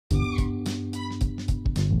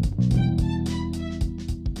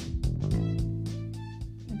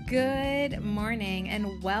Good morning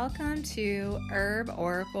and welcome to Herb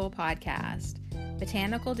Oracle Podcast,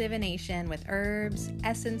 botanical divination with herbs,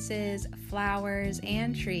 essences, flowers,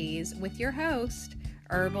 and trees with your host,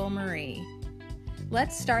 Herbal Marie.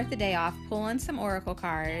 Let's start the day off pulling some oracle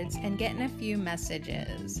cards and getting a few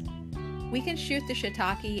messages. We can shoot the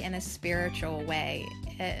shiitake in a spiritual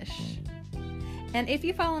way-ish. And if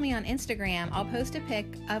you follow me on Instagram, I'll post a pic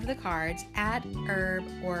of the cards at Herb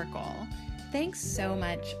Oracle. Thanks so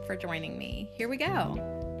much for joining me. Here we go.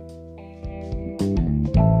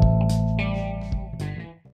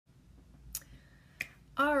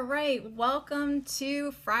 All right, welcome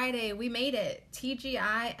to Friday. We made it.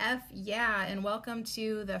 TGIF, yeah, and welcome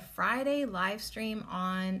to the Friday live stream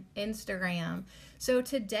on Instagram. So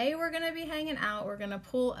today we're going to be hanging out. We're going to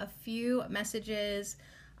pull a few messages,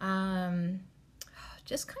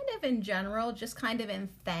 just kind of in general, just kind of in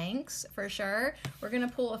thanks for sure. We're going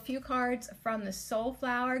to pull a few cards from the Soul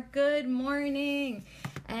Flower. Good morning.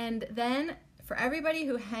 And then for everybody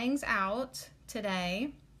who hangs out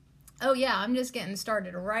today, oh yeah, I'm just getting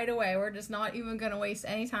started right away. We're just not even going to waste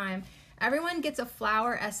any time. Everyone gets a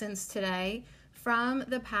flower essence today from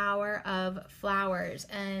the Power of Flowers.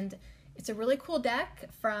 And it's a really cool deck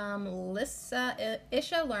from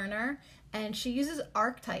Isha Lerner, and she uses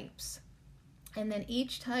archetypes. And then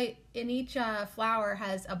each flower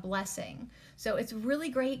has a blessing. So it's really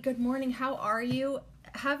great. Good morning. How are you?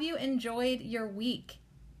 Have you enjoyed your week?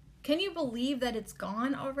 Can you believe that it's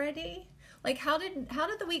gone already? Like how did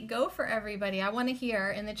the week go for everybody? I want to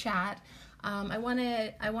hear in the chat. I want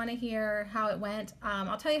to hear how it went.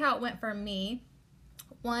 I'll tell you how it went for me.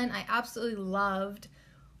 One, I absolutely loved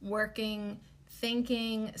working,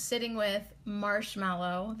 thinking, sitting with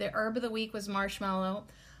marshmallow. The herb of the week was marshmallow.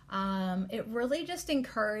 It really just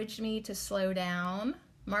encouraged me to slow down.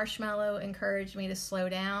 Marshmallow encouraged me to slow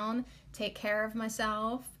down, take care of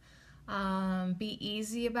myself, be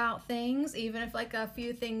easy about things. Even if like a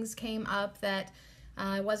few things came up that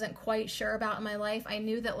I wasn't quite sure about in my life, I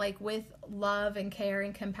knew that like with love and care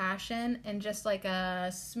and compassion and just like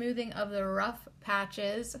a smoothing of the rough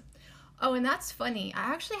patches. Oh, and that's funny.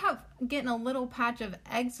 I actually have getting a little patch of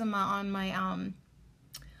eczema on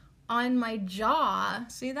my jaw.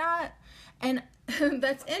 See that? And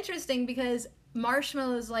that's interesting because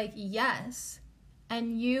marshmallow is like, yes,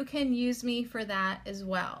 and you can use me for that as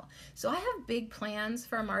well. So I have big plans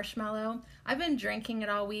for marshmallow. I've been drinking it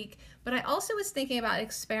all week, but I also was thinking about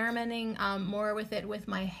experimenting more with it with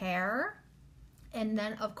my hair and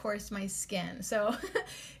then of course my skin. So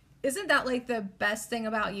isn't that like the best thing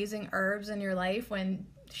about using herbs in your life when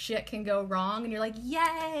shit can go wrong and you're like,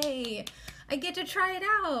 yay, I get to try it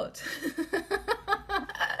out.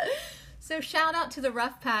 So shout out to the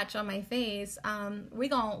rough patch on my face. We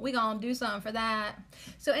gonna do something for that.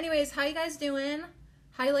 So anyways, how you guys doing?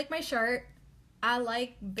 How you like my shirt? I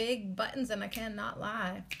like big buttons and I cannot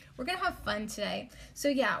lie. We're gonna have fun today. So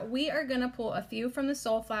yeah, we are gonna pull a few from the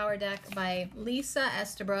Soul Flower deck by Lisa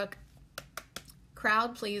Estabrook.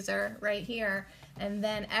 Crowd pleaser right here. And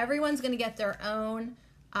then everyone's gonna get their own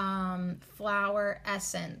flower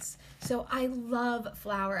essence. So I love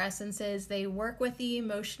flower essences. They work with the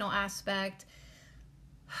emotional aspect.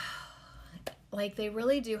 Like they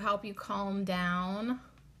really do help you calm down.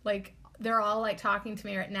 Like they're all like talking to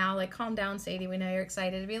me right now, like calm down, Sadie. We know you're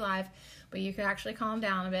excited to be live, but you can actually calm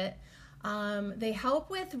down a bit. They help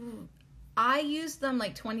with, I used them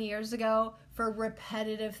like 20 years ago for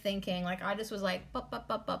repetitive thinking. Like I just was like, bup, bup,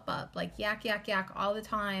 bup, bup, bup, like yak, yak, yak all the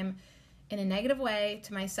time in a negative way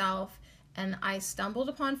to myself. And I stumbled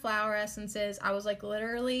upon flower essences. I was like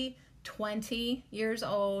literally 20 years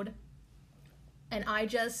old and I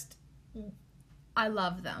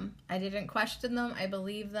love them. I didn't question them. I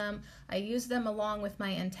believe them. I used them along with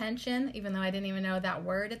my intention, even though I didn't even know that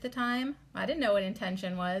word at the time. I didn't know what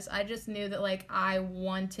intention was. I just knew that like I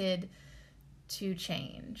wanted to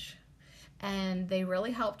change. And they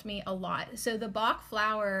really helped me a lot. So the Bach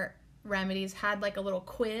flower remedies had like a little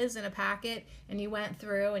quiz in a packet and you went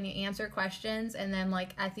through and you answer questions and then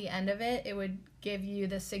like at the end of it would give you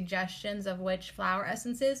the suggestions of which flower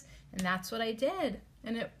essences, and that's what I did.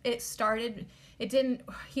 And it didn't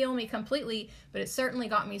heal me completely, but it certainly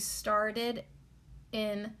got me started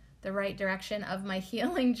in the right direction of my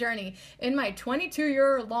healing journey, in my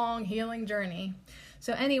 22-year long healing journey.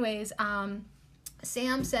 So anyways,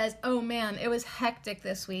 Sam says, oh man, it was hectic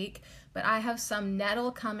this week, but I have some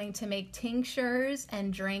nettle coming to make tinctures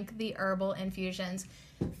and drink the herbal infusions.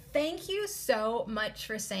 Thank you so much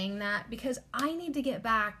for saying that, because I need to get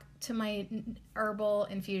back to my herbal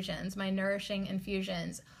infusions, my nourishing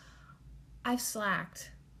infusions. I've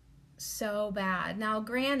slacked so bad. Now,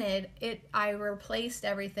 granted, I replaced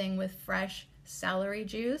everything with fresh celery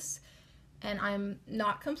juice, and I'm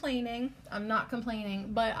not complaining.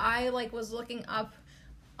 But I like was looking up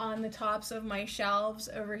on the tops of my shelves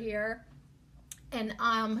over here, and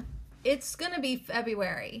it's gonna be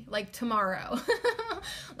February, like tomorrow.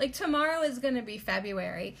 Like tomorrow is gonna be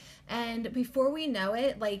February, and before we know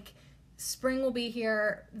it, like spring will be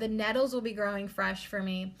here. The nettles will be growing fresh for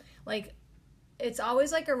me. Like, it's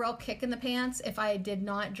always like a real kick in the pants if I did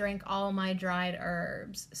not drink all my dried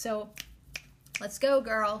herbs. So let's go,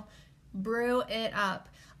 girl. Brew it up.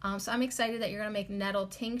 So I'm excited that you're gonna make nettle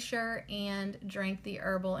tincture and drink the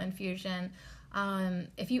herbal infusion.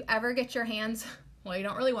 If you ever get your hands, well, you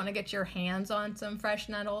don't really want to get your hands on some fresh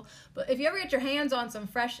nettle, but if you ever get your hands on some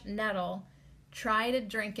fresh nettle, try to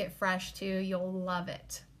drink it fresh too. You'll love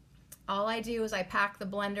it. All I do is I pack the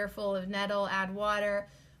blender full of nettle, add water,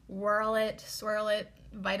 whirl it, swirl it,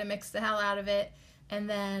 Vitamix the hell out of it, and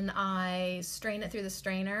then I strain it through the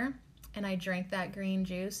strainer, and I drink that green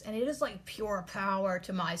juice, and it is like pure power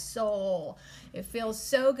to my soul. It feels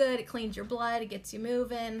so good. It cleans your blood. It gets you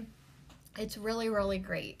moving. It's really, really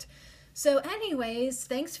great. So anyways,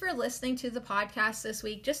 thanks for listening to the podcast this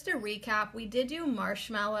week. Just to recap, we did do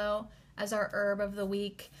marshmallow as our herb of the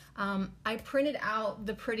week. I printed out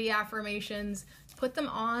the pretty affirmations, put them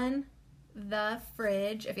on the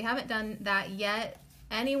fridge. If you haven't done that yet,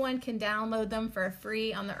 anyone can download them for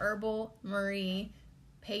free on the Herbal Marie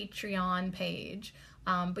Patreon page.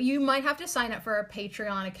 But you might have to sign up for a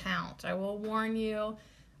Patreon account. I will warn you.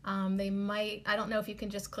 I don't know if you can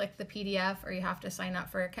just click the PDF or you have to sign up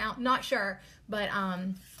for an account. Not sure, but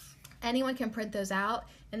anyone can print those out.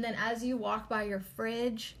 And then as you walk by your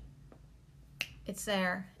fridge, it's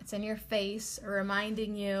there. It's in your face,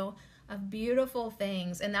 reminding you of beautiful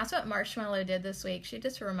things. And that's what Marshmallow did this week. She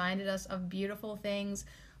just reminded us of beautiful things.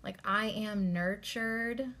 Like, I am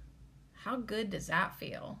nurtured. How good does that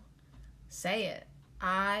feel? Say it.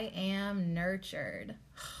 I am nurtured.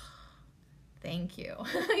 Thank you.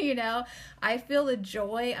 You know, I feel the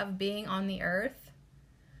joy of being on the earth.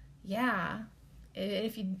 Yeah.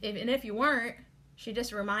 If you weren't, she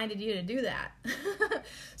just reminded you to do that.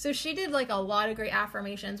 So she did like a lot of great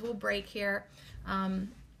affirmations. We'll break here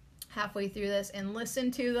halfway through this and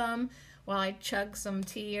listen to them while I chug some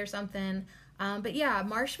tea or something. But yeah,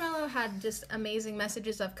 Marshmallow had just amazing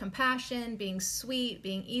messages of compassion, being sweet,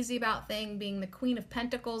 being easy about things, being the Queen of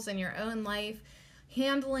Pentacles in your own life,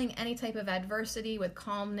 handling any type of adversity with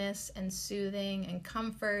calmness and soothing and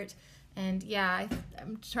comfort. And yeah,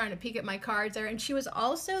 I'm trying to peek at my cards there. And she was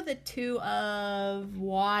also the Two of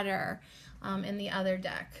Water in the other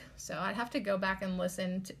deck. So I'd have to go back and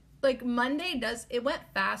listen to, like, Monday it went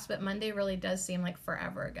fast, but Monday really does seem like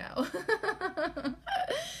forever ago.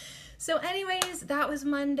 So anyways, that was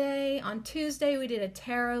Monday. On Tuesday, we did a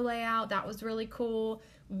tarot layout. That was really cool.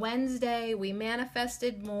 Wednesday, we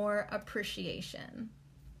manifested more appreciation.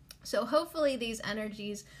 So hopefully these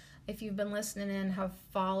energies, if you've been listening in, have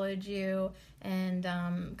followed you and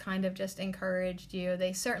kind of just encouraged you.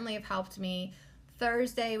 They certainly have helped me.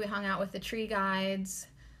 Thursday, we hung out with the tree guides.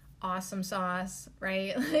 Awesome sauce,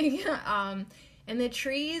 right? And the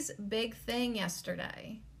trees, big thing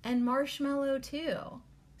yesterday. And Marshmallow too.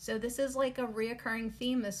 So this is like a reoccurring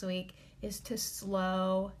theme this week, is to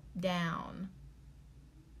slow down.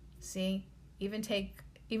 See? Even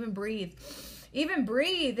breathe. Even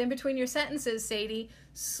breathe in between your sentences, Sadie.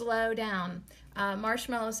 Slow down.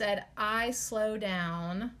 Marshmallow said, I slow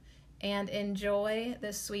down and enjoy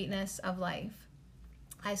the sweetness of life.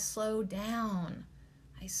 I slow down.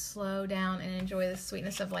 I slow down and enjoy the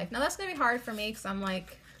sweetness of life. Now that's going to be hard for me because I'm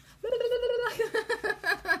like,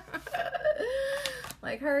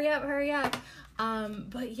 like, hurry up, hurry up.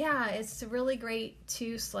 But yeah, it's really great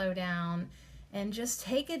to slow down and just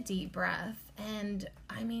take a deep breath. And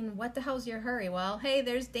I mean, what the hell's your hurry? Well, hey,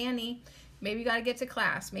 there's Dani. Maybe you got to get to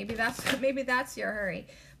class. Maybe that's your hurry.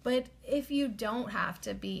 But if you don't have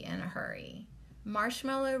to be in a hurry,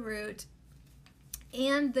 Marshmallow Root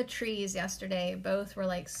and the trees yesterday both were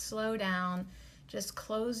like, slow down, just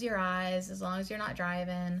close your eyes as long as you're not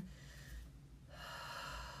driving.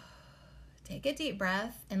 Take a deep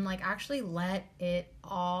breath and like actually let it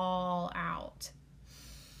all out.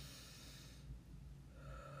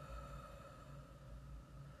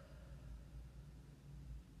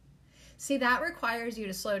 See, that requires you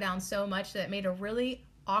to slow down so much that it made a really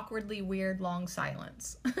awkwardly weird long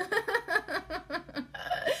silence.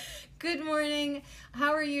 Good morning.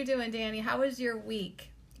 How are you doing, Dani? How was your week?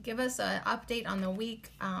 Give us an update on the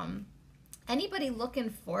week. Anybody looking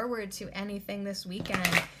forward to anything this weekend?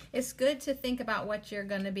 it's good to think about what you're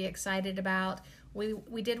going to be excited about.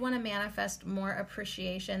 We did want to manifest more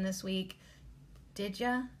appreciation this week. Did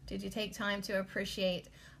you take time to appreciate?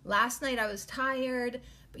 Last night I was tired,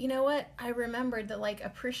 but you know what? I remembered that like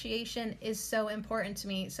appreciation is so important to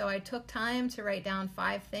me. So I took time to write down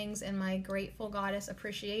 5 things in my Grateful Goddess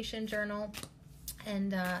Appreciation Journal.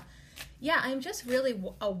 And yeah, I'm just really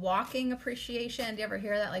a walking appreciation. Do you ever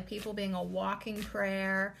hear that? Like people being a walking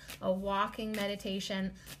prayer, a walking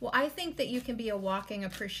meditation. Well, I think that you can be a walking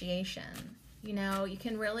appreciation. You know, you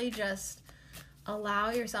can really just allow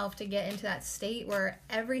yourself to get into that state where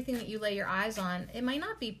everything that you lay your eyes on, it might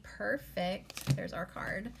not be perfect. There's our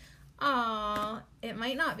card. Aw, it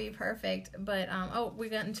might not be perfect, but, oh, we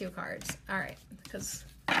got 2 cards. All right, because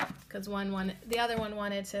the other one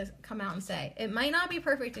wanted to come out and say, it might not be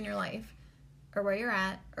perfect in your life or where you're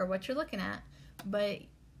at or what you're looking at, but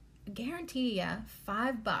guarantee you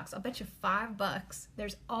 $5, I'll bet you $5,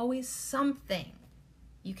 there's always something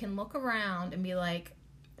you can look around and be like,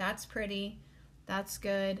 that's pretty, that's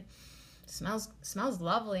good, smells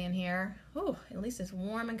lovely in here. Ooh, at least it's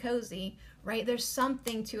warm and cozy, right? There's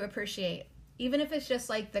something to appreciate. Even if it's just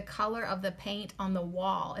like the color of the paint on the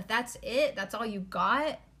wall. If that's it, that's all you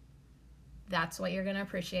got, that's what you're going to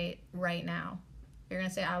appreciate right now. You're going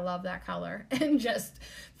to say, I love that color. And just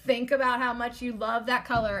think about how much you love that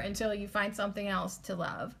color until you find something else to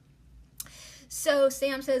love. So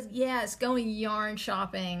Sam says, yes, going yarn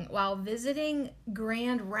shopping while visiting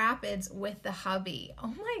Grand Rapids with the hubby.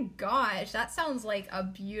 Oh my gosh, that sounds like a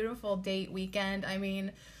beautiful date weekend. I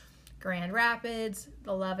mean, Grand Rapids,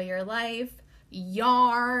 the love of your life,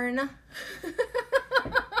 yarn.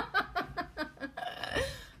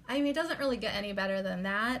 I mean, it doesn't really get any better than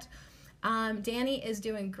that. Dani is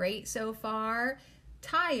doing great so far.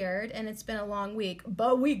 Tired, and it's been a long week,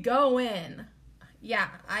 but we go in. Yeah,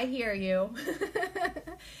 I hear you.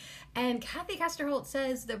 And Kathy Casterholt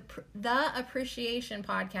says the Appreciation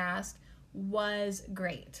podcast was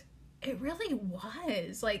great. It really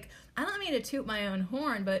was. Like, I don't mean to toot my own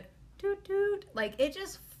horn, but toot toot. Like, it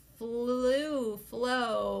just flooded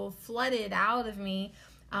out of me.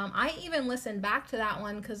 I even listened back to that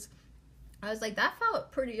one because I was like, that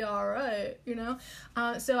felt pretty all right, you know?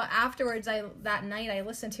 So afterwards, that night I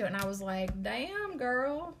listened to it and I was like, damn,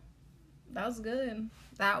 girl. That was good.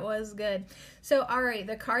 That was good. So, all right,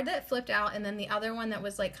 the card that flipped out and then the other one that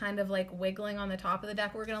was like kind of like wiggling on the top of the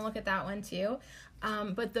deck, we're going to look at that one too.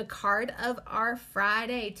 But the card of our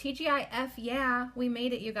Friday, TGIF, yeah, we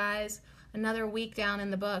made it, you guys. Another week down in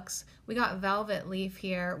the books. We got Velvet Leaf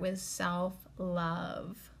here with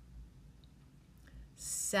self-love.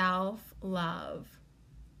 Self-love.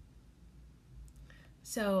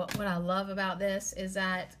 So what I love about this is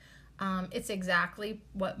that it's exactly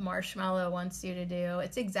what Marshmallow wants you to do.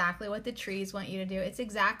 It's exactly what the trees want you to do. It's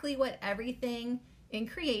exactly what everything in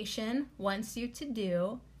creation wants you to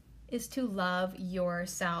do, is to love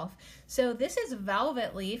yourself. So this is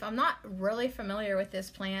Velvet Leaf. I'm not really familiar with this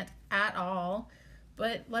plant at all,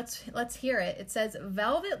 but let's hear it. It says,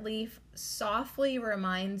 Velvet Leaf softly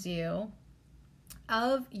reminds you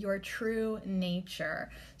of your true nature.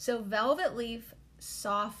 So Velvet Leaf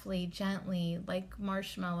softly, gently, like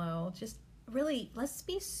Marshmallow, just really, let's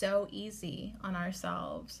be so easy on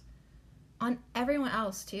ourselves, on everyone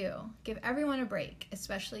else too. Give everyone a break,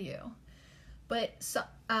 especially you. But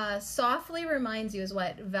softly reminds you is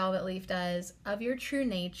what Velvet Leaf does of your true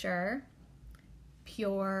nature,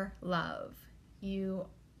 pure love. You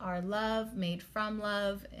are love, made from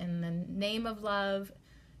love, in the name of love.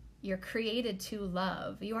 You're created to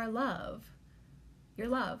love. You are love. You're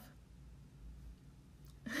love.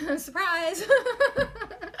 Surprise!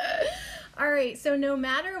 All right, so no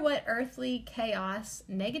matter what earthly chaos,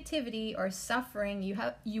 negativity, or suffering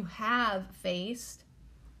you have faced,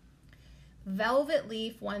 Velvet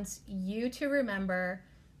Leaf wants you to remember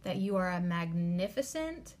that you are a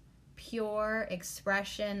magnificent, pure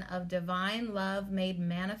expression of divine love made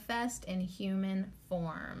manifest in human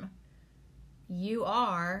form. You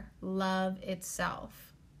are love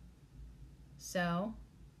itself. So,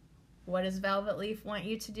 what does Velvet Leaf want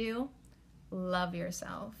you to do? Love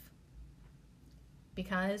yourself.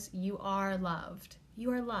 Because you are loved.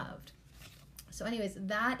 You are loved. So anyways,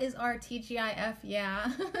 that is our TGIF, yeah.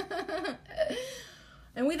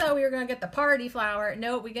 And we thought we were going to get the party flower.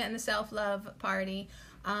 Nope, we get in the self-love party.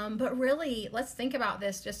 But really, let's think about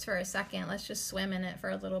this just for a second. Let's just swim in it for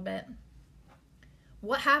a little bit.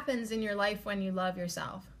 What happens in your life when you love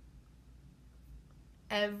yourself?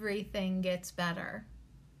 Everything gets better.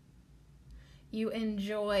 You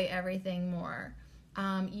enjoy everything more.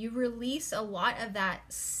 You release a lot of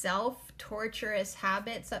that self-torturous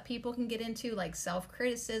habits that people can get into, like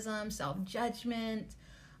self-criticism, self-judgment,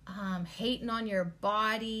 hating on your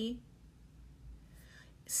body.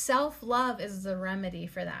 Self-love is the remedy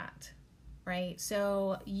for that, right?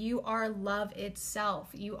 So you are love itself.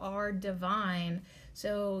 You are divine.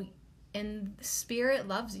 So, and spirit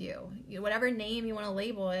loves you. Whatever name you want to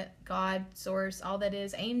label it, God, source, all that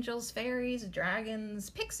is, angels, fairies, dragons,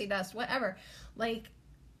 pixie dust, whatever. Like,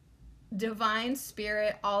 divine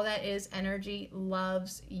spirit, all that is energy,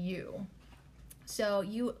 loves you. So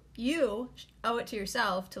you owe it to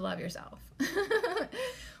yourself to love yourself.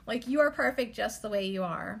 Like, you are perfect just the way you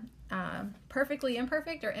are. Perfectly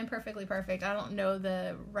imperfect or imperfectly perfect. I don't know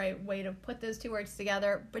the right way to put those two words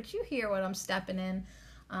together, but you hear what I'm stepping in.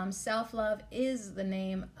 Self-love is the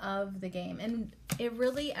name of the game. And it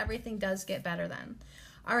really, everything does get better then.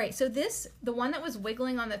 All right, so the one that was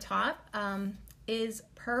wiggling on the top is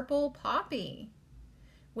Purple Poppy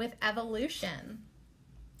with Evolution.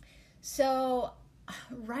 So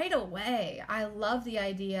right away, I love the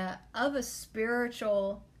idea of a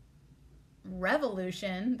spiritual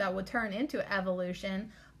revolution that would turn into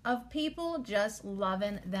evolution of people just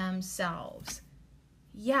loving themselves.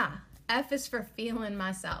 Yeah, F is for feeling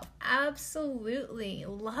myself. Absolutely.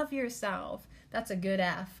 Love yourself. That's a good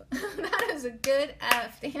F. That is a good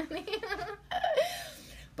F, Dani.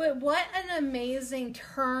 But what an amazing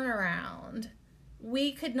turnaround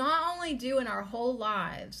we could not only do in our whole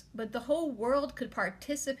lives, but the whole world could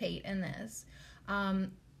participate in this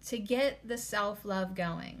to get the self-love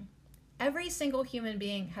going. Every single human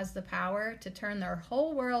being has the power to turn their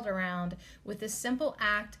whole world around with this simple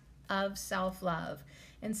act of self-love.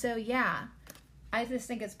 And so, yeah, I just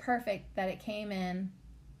think it's perfect that it came in,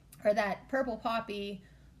 or that Purple Poppy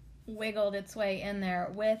wiggled its way in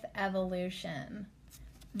there with evolution.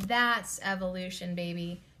 That's evolution,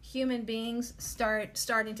 baby. Human beings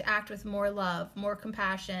starting to act with more love, more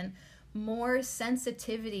compassion, more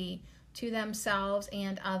sensitivity to themselves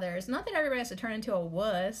and others. Not that everybody has to turn into a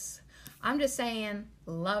wuss. I'm just saying,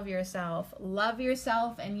 love yourself. Love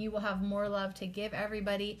yourself, and you will have more love to give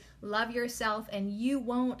everybody. Love yourself, and you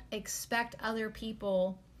won't expect other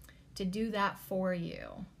people to do that for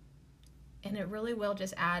you. And it really will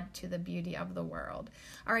just add to the beauty of the world.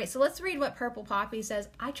 All right, so let's read what Purple Poppy says.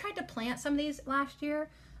 I tried to plant some of these last year.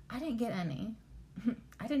 I didn't get any.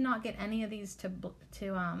 I did not get any of these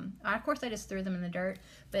of course I just threw them in the dirt,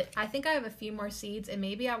 but I think I have a few more seeds, and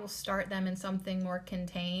maybe I will start them in something more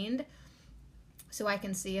contained so I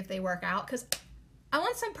can see if they work out, because I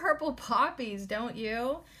want some purple poppies, don't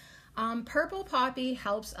you? Purple Poppy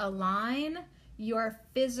helps align your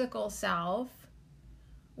physical self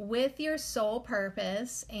with your soul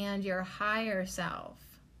purpose and your higher self.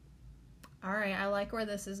 All right, I like where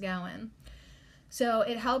this is going. So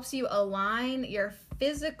it helps you align your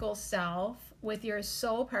physical self with your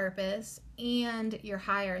soul purpose and your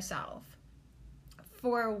higher self.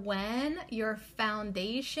 For when your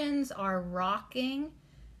foundations are rocking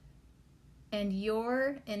and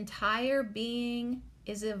your entire being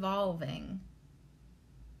is evolving,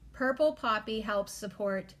 Purple Poppy helps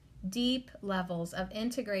support deep levels of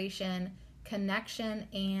integration, connection,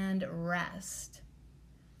 and rest.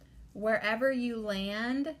 Wherever you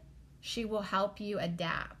land, she will help you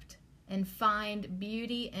adapt and find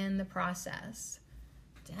beauty in the process.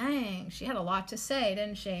 Dang, she had a lot to say,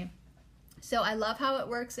 didn't she? So I love how it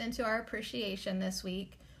works into our appreciation this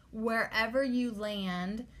week. Wherever you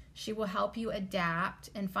land, she will help you adapt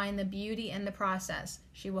and find the beauty in the process.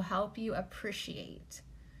 She will help you appreciate.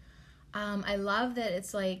 I love that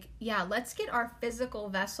it's like, yeah, let's get our physical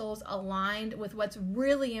vessels aligned with what's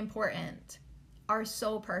really important. Our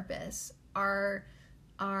soul purpose, our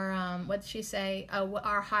what'd she say?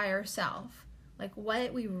 Our higher self. Like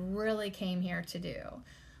what we really came here to do.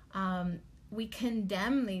 We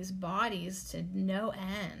condemn these bodies to no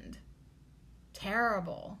end.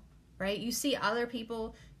 Terrible, right? You see other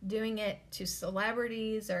people doing it to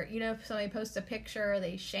celebrities, or, you know, if somebody posts a picture,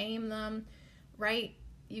 they shame them, right?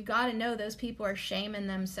 You got to know those people are shaming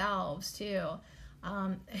themselves too.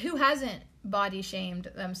 Who hasn't body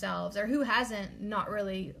shamed themselves, or who hasn't not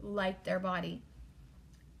really liked their body?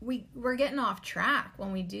 We're getting off track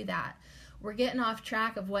when we do that. We're getting off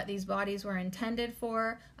track of what these bodies were intended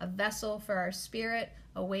for, a vessel for our spirit,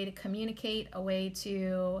 a way to communicate, a way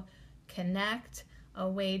to connect, a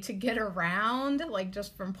way to get around, like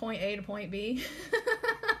just from point A to point B.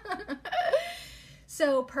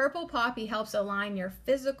 So Purple Poppy helps align your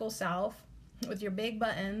physical self with your big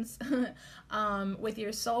buttons, with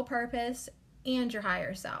your soul purpose and your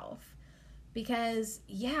higher self. because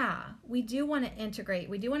yeah, we do want to integrate.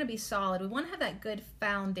 We do want to be solid. We want to have that good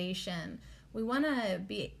foundation. We want to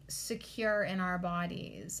be secure in our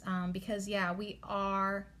bodies, because yeah, we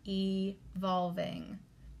are evolving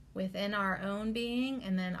within our own being,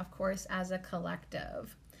 and then of course as a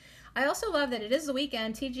collective. I also love that it is the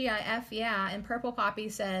weekend, TGIF, yeah, and Purple Poppy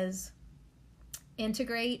says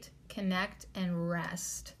integrate, connect, and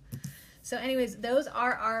rest. So anyways, those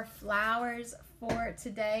are our flowers for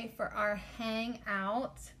today for our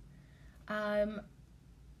hangout.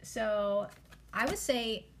 So I would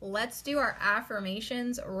say let's do our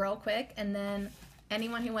affirmations real quick, and then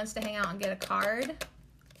anyone who wants to hang out and get a card,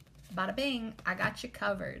 bada bing, I got you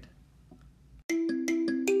covered.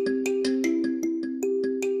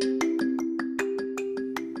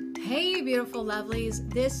 Hey beautiful lovelies,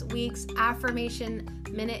 this week's affirmation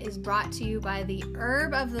minute is brought to you by the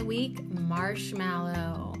herb of the week,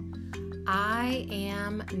 marshmallow. I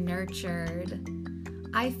am nurtured.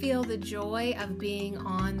 I feel the joy of being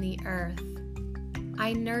on the earth.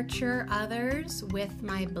 I nurture others with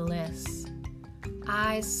my bliss.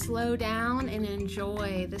 I slow down and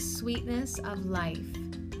enjoy the sweetness of life.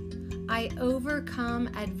 I overcome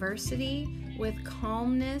adversity with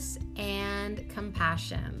calmness and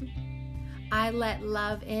compassion. I let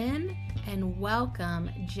love in and welcome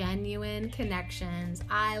genuine connections.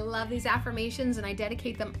 I love these affirmations and I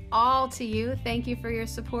dedicate them all to you. Thank you for your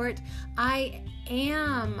support. I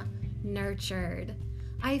am nurtured.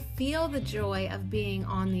 I feel the joy of being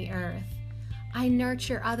on the earth. I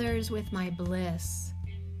nurture others with my bliss.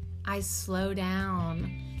 I slow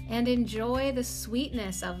down and enjoy the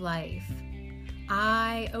sweetness of life.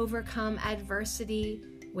 I overcome adversity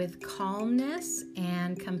with calmness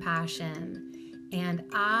and compassion, and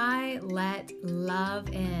I let love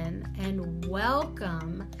in and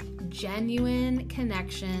welcome genuine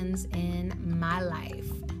connections in my life.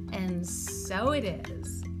 And so it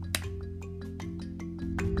is.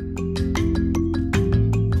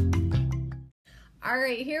 All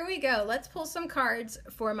right, here we go. Let's pull some cards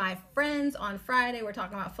for my friends on Friday. We're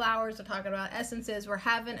talking about flowers. We're talking about essences. We're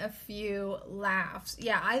having a few laughs.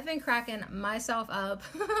 Yeah, I've been cracking myself up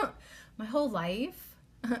my whole life,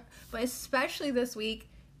 but especially this week.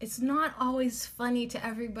 It's not always funny to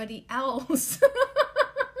everybody else.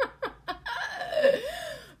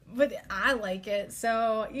 But I like it.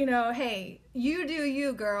 So, you know, hey, you do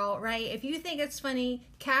you, girl, right? If you think it's funny,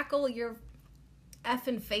 cackle your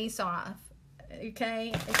effing face off.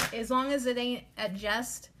 Okay, as long as it ain't a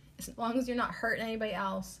jest, as long as you're not hurting anybody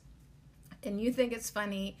else and you think it's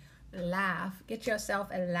funny, laugh. Get yourself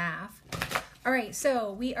a laugh. All right,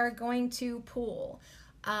 so we are going to pull.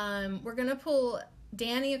 We're going to pull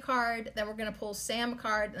Dani a card, then we're going to pull Sam a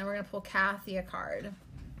card, and then we're going to pull Kathy a card.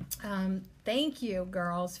 Thank you,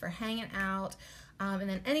 girls, for hanging out. And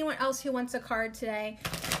then anyone else who wants a card today,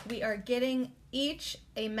 we are getting each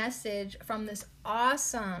a message from this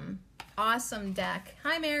awesome deck.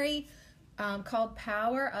 Hi, Mary. Called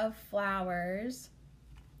Power of Flowers.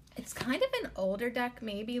 It's kind of an older deck,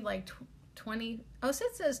 maybe like 20. Oh, so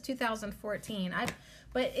it says 2014.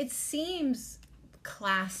 But it seems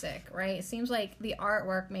classic, right? It seems like the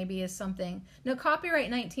artwork maybe is something. No,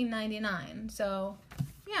 copyright 1999. So,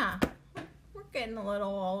 yeah, we're getting a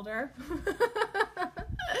little older.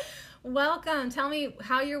 Welcome. Tell me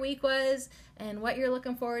how your week was and what you're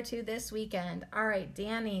looking forward to this weekend. All right,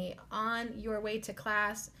 Dani, on your way to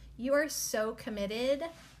class, you are so committed.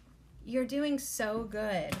 You're doing so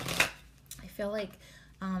good. I feel like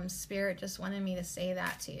Spirit just wanted me to say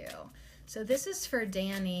that to you. So this is for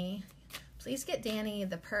Dani. Please get Dani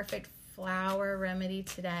the perfect flower remedy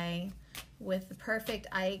today with the perfect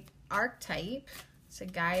archetype to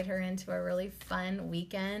guide her into a really fun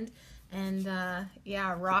weekend. And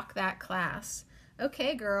yeah, rock that class.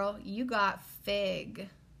 Okay, girl, you got Fig.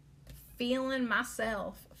 Feeling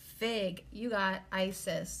myself. Fig, you got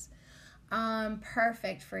Isis.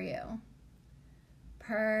 Perfect for you.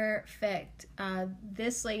 Perfect.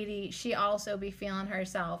 This lady, she also be feeling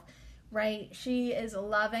herself, right? She is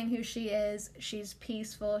loving who she is. She's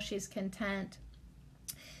peaceful. She's content.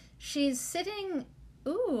 She's sitting...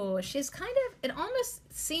 Ooh, she's kind of, it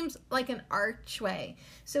almost seems like an archway.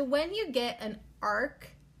 So when you get an arc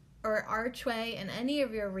or archway in any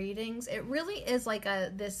of your readings, it really is like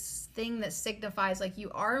this thing that signifies like you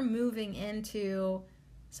are moving into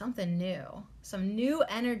something new, some new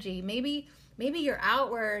energy. Maybe your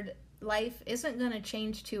outward life isn't going to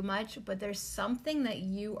change too much, but there's something that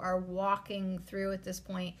you are walking through at this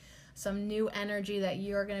point, some new energy that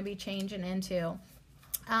you're going to be changing into.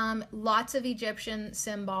 Lots of Egyptian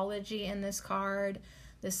symbology in this card.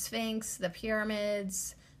 The Sphinx, the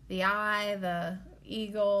pyramids, the eye, the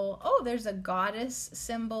eagle. Oh, there's a goddess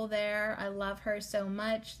symbol there. I love her so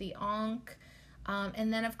much. The Ankh.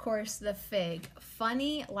 And then, of course, the fig.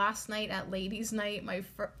 Funny, last night at ladies' night,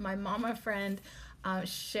 my mama friend,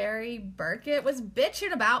 Sherry Burkett, was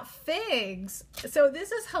bitching about figs. So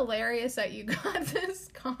this is hilarious that you got this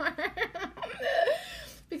card.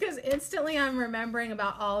 Because instantly I'm remembering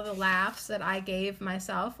about all the laughs that I gave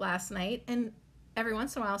myself last night. And every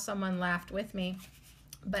once in a while, someone laughed with me.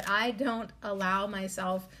 But I don't allow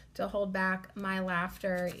myself to hold back my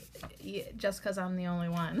laughter just because I'm the only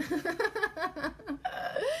one.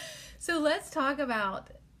 So let's talk about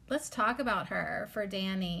her for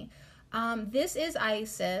Dani. This is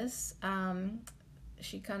Isis.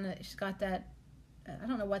 She's got that, I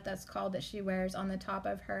don't know what that's called, that she wears on the top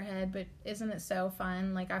of her head, but isn't it so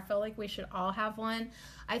fun? Like, I feel like we should all have one.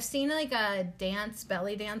 I've seen like a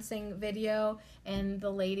belly dancing video, and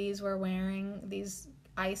the ladies were wearing these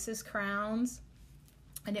Isis crowns,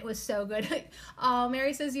 and it was so good. Oh,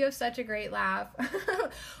 Mary says you have such a great laugh.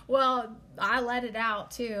 Well, I let it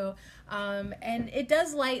out too, and it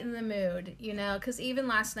does lighten the mood, you know, because even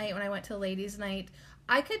last night when I went to ladies' night,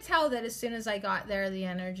 I could tell that as soon as I got there, the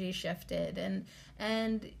energy shifted.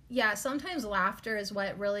 And yeah, sometimes laughter is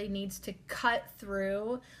what really needs to cut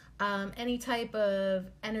through any type of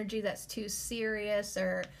energy that's too serious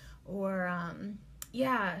or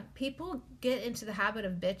yeah, people get into the habit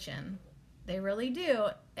of bitching. They really do.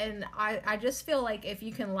 And I just feel like if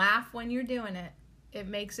you can laugh when you're doing it, it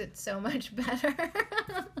makes it so much better.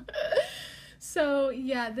 So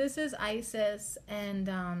yeah, this is Isis, and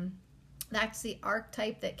that's the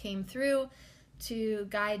archetype that came through to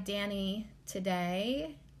guide Dani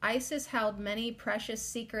today. Isis held many precious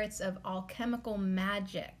secrets of alchemical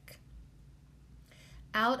magic.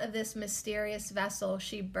 Out of this mysterious vessel,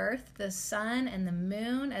 she birthed the sun and the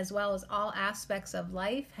moon, as well as all aspects of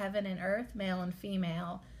life, heaven and earth, male and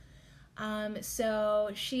female. So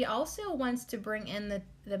she also wants to bring in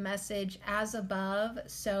the message, as above,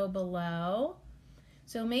 so below.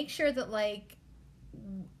 So make sure that, like,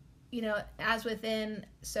 you know, as within,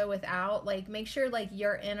 so without, like, make sure like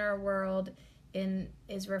your inner world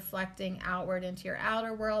is reflecting outward into your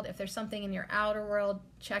outer world. If there's something in your outer world,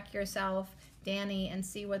 check yourself, Dani, and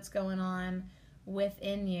see what's going on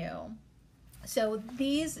within you. So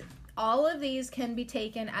all of these can be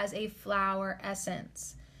taken as a flower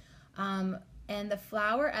essence. And the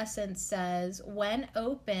flower essence says, when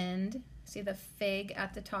opened, see the fig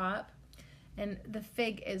at the top, and the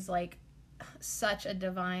fig is like such a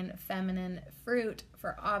divine feminine fruit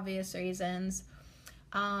for obvious reasons.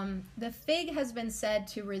 The fig has been said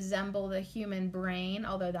to resemble the human brain,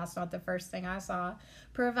 although that's not the first thing I saw,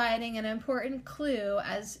 providing an important clue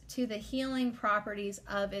as to the healing properties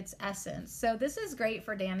of its essence. So this is great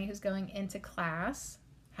for Dani, who's going into class,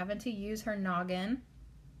 having to use her noggin.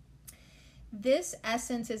 This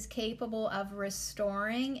essence is capable of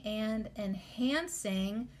restoring and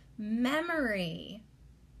enhancing memory,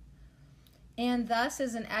 and thus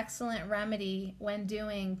is an excellent remedy when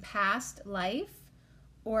doing past life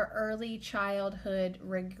or early childhood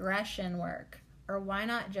regression work, or why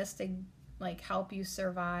not just to like help you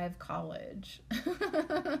survive college.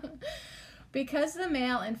 Because the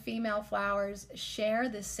male and female flowers share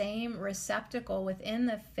the same receptacle within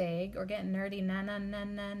the fig, or getting nerdy, na na na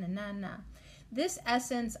na na na na. This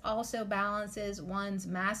essence also balances one's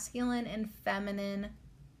masculine and feminine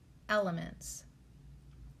elements,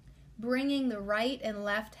 bringing the right and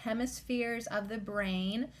left hemispheres of the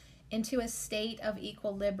brain into a state of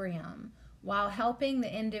equilibrium, while helping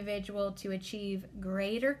the individual to achieve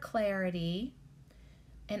greater clarity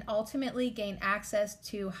and ultimately gain access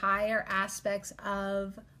to higher aspects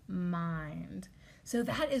of mind. So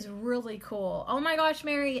that is really cool. Oh my gosh,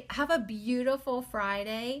 Mary, have a beautiful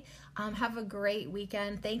Friday. Have a great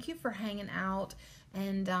weekend. Thank you for hanging out,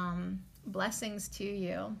 and blessings to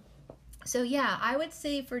you. So yeah, I would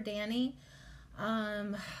say for Dani,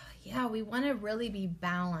 yeah, we want to really be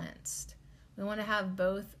balanced. We want to have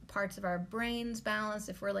both parts of our brains balanced.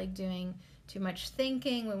 If we're like doing too much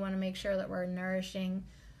thinking, we want to make sure that we're nourishing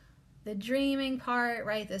the dreaming part,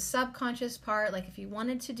 right? The subconscious part. Like if you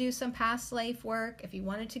wanted to do some past life work, if you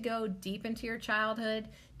wanted to go deep into your childhood,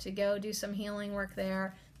 to go do some healing work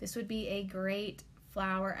there, this would be a great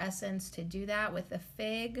flower essence to do that with the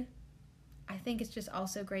fig. I think it's just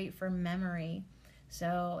also great for memory.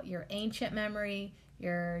 So your ancient memory,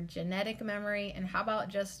 your genetic memory, and how about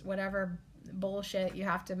just whatever bullshit you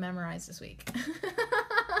have to memorize this week.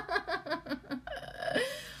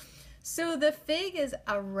 So the fig is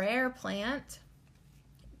a rare plant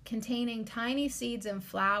containing tiny seeds and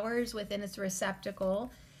flowers within its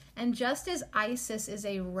receptacle. And just as Isis is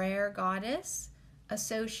a rare goddess,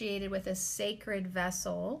 associated with a sacred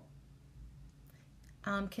vessel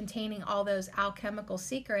containing all those alchemical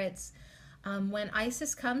secrets. When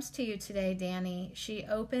Isis comes to you today, Dani, she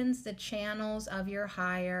opens the channels of your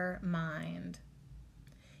higher mind,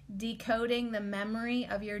 decoding the memory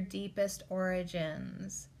of your deepest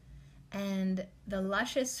origins. And the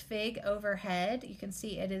luscious fig overhead, you can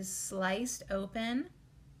see it is sliced open,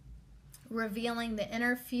 revealing the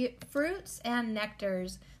inner fruits and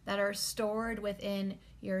nectars that are stored within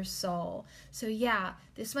your soul. So yeah,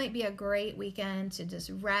 this might be a great weekend to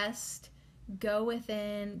just rest, go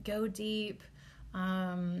within, go deep,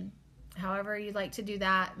 however you'd like to do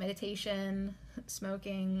that, meditation,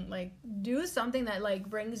 smoking, like do something that like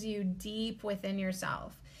brings you deep within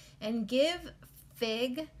yourself, and give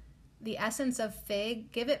fig, the essence of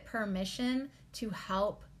fig, give it permission to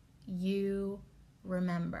help you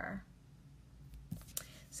remember.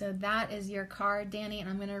 So that is your card, Dani, and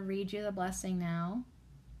I'm going to read you the blessing now.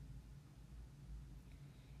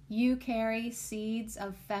 You carry seeds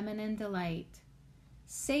of feminine delight.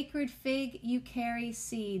 Sacred fig, you carry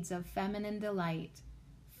seeds of feminine delight,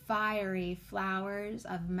 fiery flowers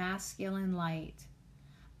of masculine light.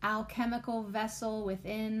 Alchemical vessel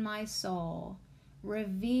within my soul,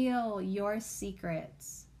 reveal your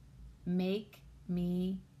secrets. Make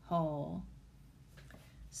me whole.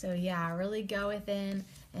 So yeah, really go within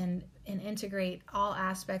and integrate all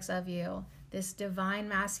aspects of you. This divine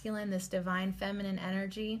masculine, this divine feminine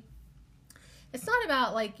energy. It's not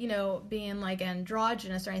about like, you know, being like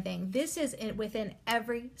androgynous or anything. This is within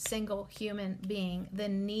every single human being, the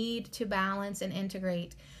need to balance and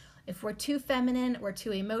integrate. If we're too feminine, we're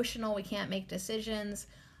too emotional, we can't make decisions.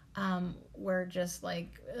 We're just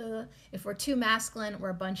like, if we're too masculine, we're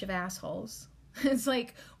a bunch of assholes. It's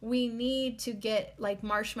like we need to get, like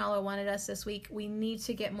Marshmallow wanted us this week, we need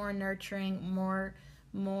to get more nurturing, more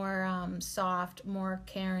soft, more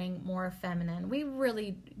caring, more feminine. We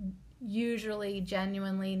really usually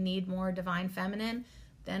genuinely need more divine feminine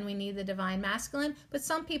than we need the divine masculine. But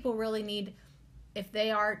some people really need, if they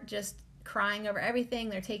are just crying over everything,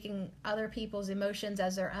 they're taking other people's emotions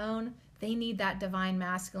as their own, they need that divine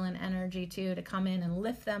masculine energy too to come in and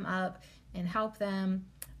lift them up and help them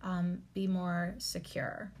be more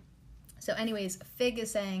secure. So anyways, Fig is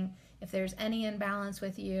saying if there's any imbalance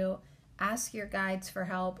with you, ask your guides for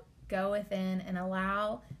help, go within and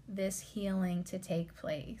allow this healing to take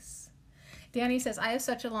place. Dani says, I have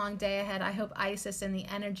such a long day ahead. I hope Isis and the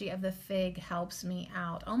energy of the fig helps me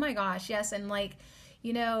out. Oh my gosh, yes. And like,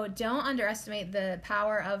 you know, don't underestimate the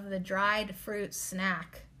power of the dried fruit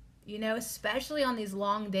snack. You know, especially on these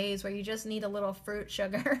long days where you just need a little fruit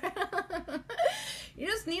sugar. You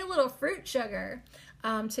just need a little fruit sugar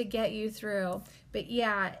to get you through. But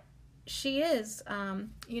yeah, she is,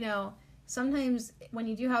 you know, sometimes when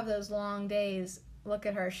you do have those long days, look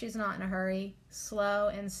at her. She's not in a hurry. Slow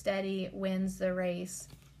and steady wins the race,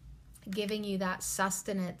 giving you that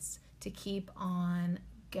sustenance to keep on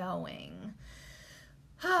going.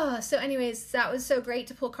 So anyways, that was so great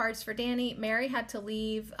to pull cards for Dani. Mary had to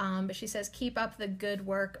leave, but she says, keep up the good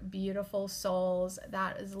work, beautiful souls.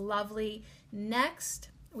 That is lovely. Next,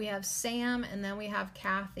 we have Sam, and then we have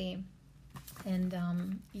Kathy.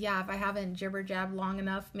 And yeah, if I haven't jibber-jabbed long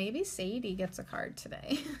enough, maybe Sadie gets a card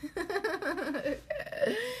today.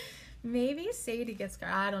 Maybe Sadie gets a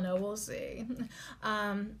card. I don't know. We'll see.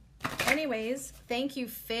 Anyways, thank you,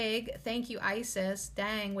 Fig. Thank you, Isis.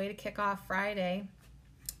 Dang, way to kick off Friday.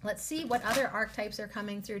 Let's see what other archetypes are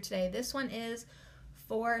coming through today. This one is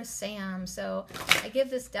for Sam. So I give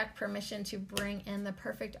this deck permission to bring in the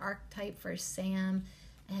perfect archetype for Sam.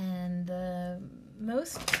 And the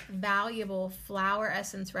most valuable flower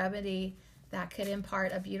essence remedy that could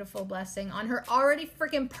impart a beautiful blessing on her already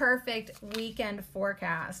freaking perfect weekend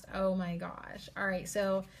forecast. Oh my gosh. All right,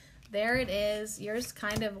 so there it is. Yours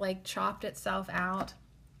kind of like chopped itself out.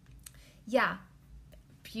 Yeah,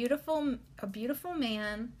 beautiful, a beautiful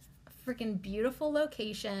man, a freaking beautiful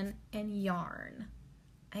location, and yarn.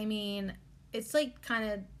 I mean, it's like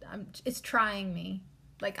kind of, it's trying me.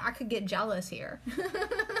 Like, I could get jealous here.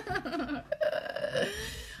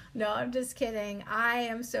 No, I'm just kidding. I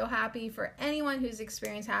am so happy for anyone who's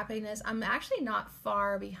experienced happiness. I'm actually not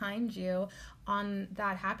far behind you on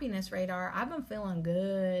that happiness radar. I've been feeling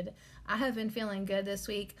good. I have been feeling good this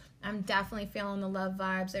week. I'm definitely feeling the love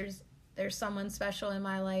vibes. There's someone special in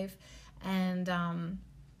my life, and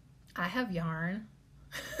I have yarn.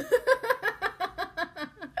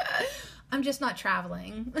 I'm just not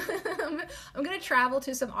traveling. I'm going to travel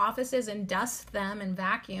to some offices and dust them and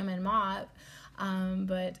vacuum and mop.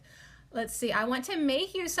 But Let's see. I want to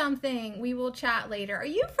make you something. We will chat later. Are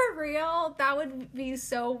you for real? That would be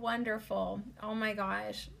so wonderful. Oh my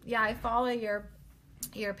gosh. Yeah, I follow your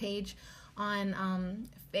page on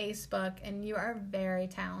Facebook, and you are very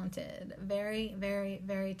talented. Very, very,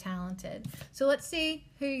 very talented. So let's see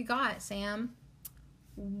who you got, Sam.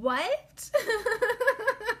 What?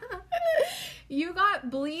 You got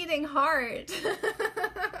Bleeding Heart.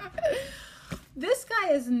 This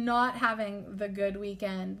guy is not having the good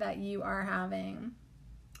weekend that you are having.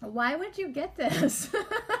 Why would you get this?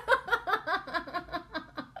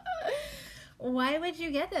 Why would you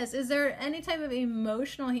get this? Is there any type of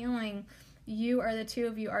emotional healing you or the two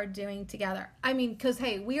of you are doing together? I mean, because,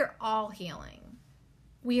 hey, we are all healing.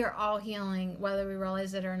 We are all healing, whether we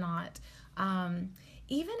realize it or not.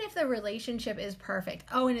 Even if the relationship is perfect.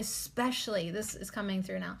 Oh, and especially, this is coming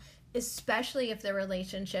through now, especially if the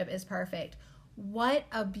relationship is perfect. What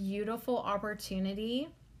a beautiful opportunity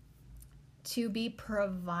to be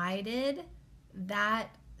provided that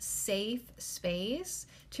safe space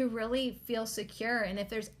to really feel secure. And if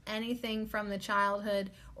there's anything from the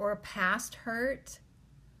childhood or past hurt,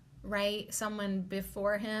 right? Someone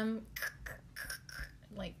before him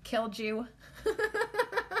like killed you.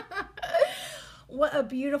 What a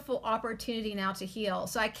beautiful opportunity now to heal.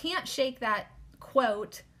 So I can't shake that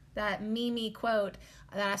quote, that Mimi quote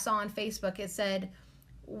that I saw on Facebook. It said,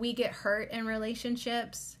 we get hurt in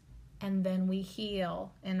relationships and then we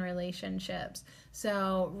heal in relationships.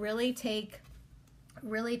 So really take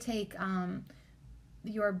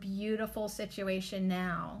your beautiful situation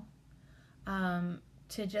now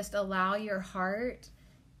to just allow your heart,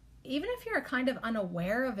 even if you're kind of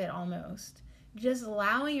unaware of it almost, just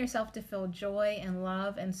allowing yourself to feel joy and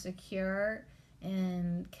love and secure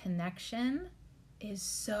and connection is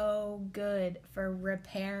so good for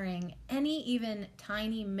repairing any even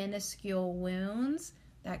tiny minuscule wounds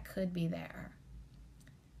that could be there.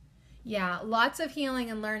 Yeah, lots of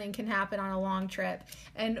healing and learning can happen on a long trip.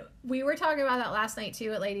 And we were talking about that last night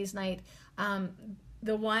too at Ladies Night.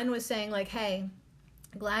 The one was saying like, hey,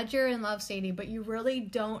 glad you're in love, Sadie, but you really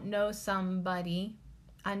don't know somebody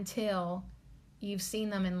until you've seen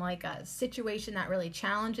them in like a situation that really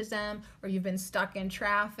challenges them, or you've been stuck in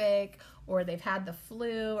traffic, or they've had the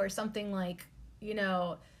flu, or something like, you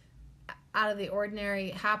know, out of the ordinary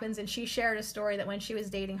happens. And she shared a story that when she was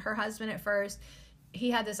dating her husband at first, he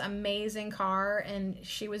had this amazing car and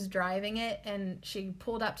she was driving it and she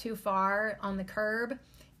pulled up too far on the curb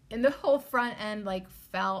and the whole front end like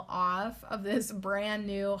fell off of this brand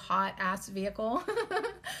new hot ass vehicle.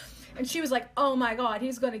 And she was like, oh my God,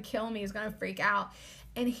 he's going to kill me. He's going to freak out.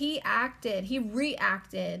 And he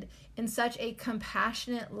reacted in such a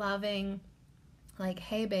compassionate, loving, like,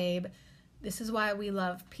 hey babe, this is why we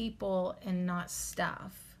love people and not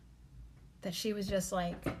stuff. That she was just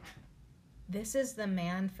like, this is the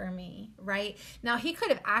man for me, right? Now he could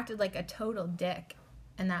have acted like a total dick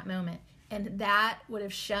in that moment, and that would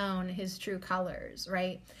have shown his true colors,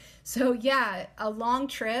 right? So yeah, a long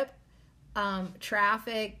trip,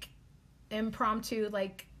 traffic, impromptu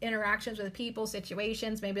like interactions with people,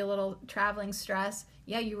 situations, maybe a little traveling stress.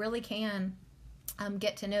 Yeah, you really can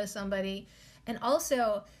get to know somebody. And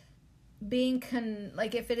also being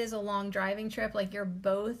like if it is a long driving trip, like you're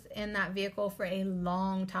both in that vehicle for a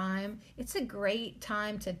long time, it's a great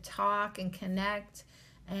time to talk and connect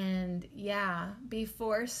and yeah, be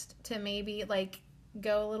forced to maybe like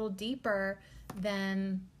go a little deeper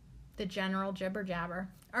than the general jibber jabber.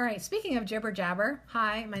 All right, speaking of jibber jabber,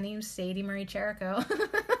 hi, my name's Sadie Marie Cherico.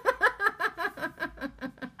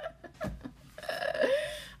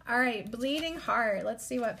 All right, Bleeding Heart. Let's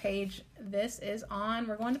see what page this is on.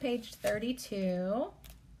 We're going to page 32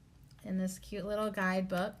 in this cute little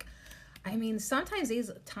guidebook. I mean, sometimes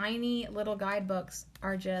these tiny little guidebooks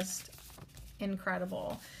are just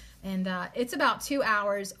incredible. And it's about 2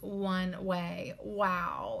 hours one way.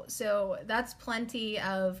 Wow. So that's plenty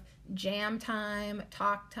of jam time,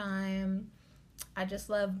 talk time. I just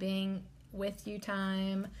love being with you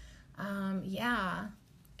time. Yeah.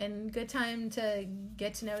 And good time to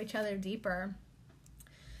get to know each other deeper.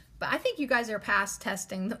 But I think you guys are past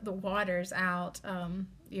testing the waters out.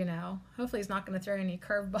 You know, hopefully he's not going to throw any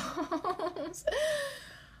curveballs.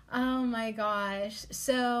 Oh my gosh.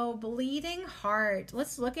 So Bleeding Heart.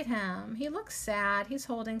 Let's look at him. He looks sad. He's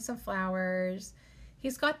holding some flowers.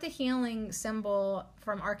 He's got the healing symbol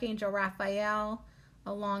from Archangel Raphael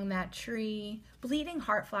along that tree. Bleeding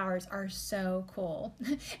Heart flowers are so cool.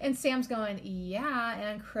 And Sam's going, yeah,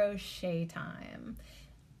 and crochet time.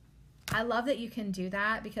 I love that you can do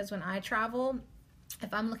that because when I travel,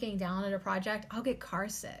 if I'm looking down at a project, I'll get car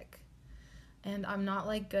sick. And I'm not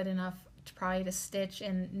like good enough probably to stitch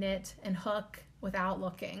and knit and hook without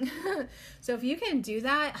looking. So if you can do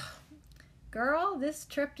that, girl, this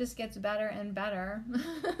trip just gets better and better.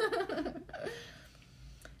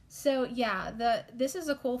 So yeah, this is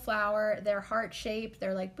a cool flower. They're heart shaped.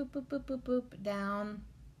 They're like boop, boop, boop, boop, boop,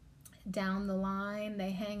 down the line.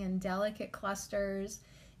 They hang in delicate clusters.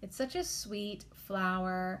 It's such a sweet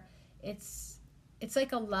flower. It's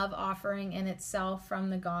like a love offering in itself from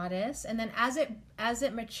the goddess. And then as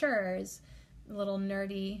it matures, a little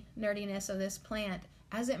nerdiness of this plant,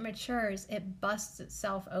 as it matures, it busts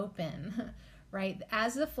itself open, right?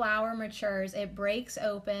 As the flower matures, it breaks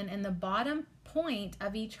open, and the bottom point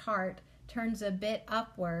of each heart turns a bit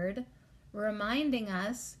upward, reminding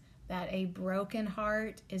us that a broken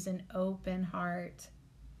heart is an open heart,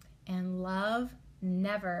 and love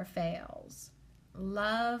never fails.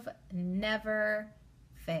 Love never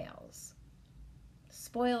fails.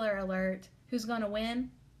 Spoiler alert, who's going to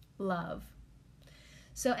win? Love.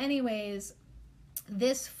 So anyways,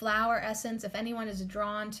 this flower essence, if anyone is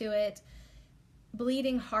drawn to it,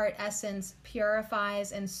 bleeding heart essence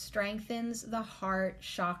purifies and strengthens the heart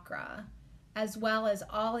chakra, as well as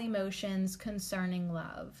all emotions concerning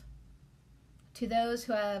love. To those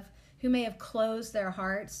who may have closed their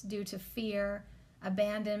hearts due to fear,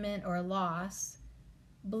 abandonment, or loss,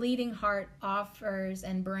 bleeding heart offers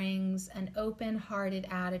and brings an open-hearted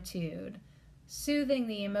attitude, soothing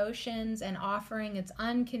the emotions and offering its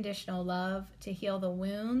unconditional love to heal the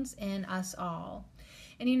wounds in us all.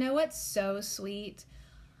 And you know what's so sweet?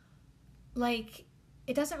 Like,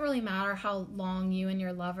 it doesn't really matter how long you and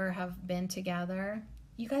your lover have been together.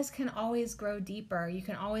 You guys can always grow deeper. You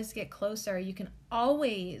can always get closer. You can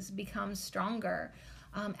always become stronger.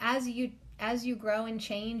 As you grow and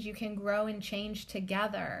change, you can grow and change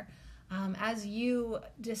together. As you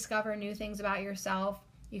discover new things about yourself,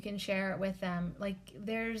 you can share it with them. Like,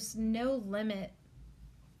 there's no limit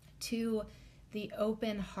to the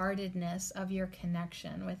open-heartedness of your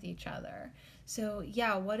connection with each other. So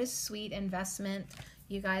yeah, what a sweet investment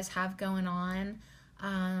you guys have going on.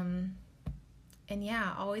 And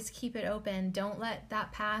yeah, always keep it open. Don't let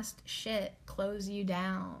that past shit close you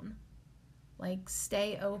down. Like,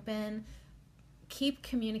 stay open. Keep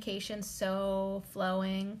communication so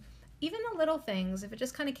flowing. Even the little things, if it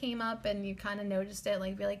just kind of came up and you kind of noticed it,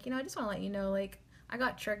 like, be like, I just want to let you know, like, I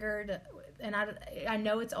got triggered, and I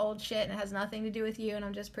know it's old shit and it has nothing to do with you and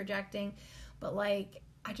I'm just projecting, but like,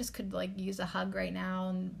 I just could like use a hug right now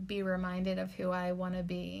and be reminded of who I want to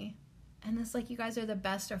be. And it's like, you guys are the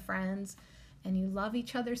best of friends and you love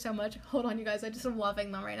each other so much. Hold on, you guys, I just am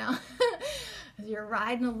loving them right now. You're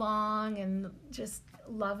riding along and just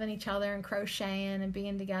loving each other and crocheting and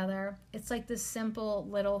being together. It's like the simple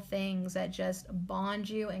little things that just bond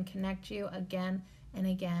you and connect you again and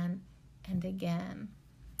again and again.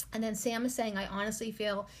 And then Sam is saying, I honestly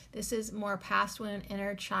feel this is more past wound,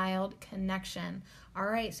 inner child connection. All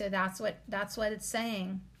right, so that's what it's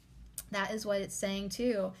saying. That is what it's saying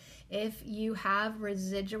too. If you have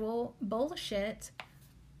residual bullshit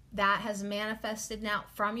that has manifested now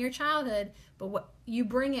from your childhood, but what you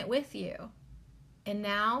bring it with you, and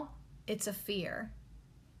now it's a fear.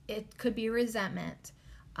 It could be resentment.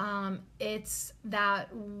 It's that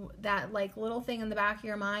like little thing in the back of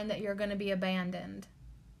your mind that you're going to be abandoned.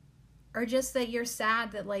 Or just that you're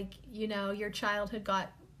sad that, like, your childhood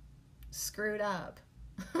got screwed up.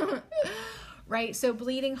 Right? So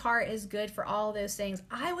bleeding heart is good for all those things.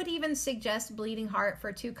 I would even suggest bleeding heart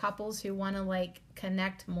for two couples who want to, like,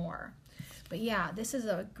 connect more. But yeah, this is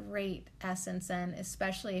a great essence, and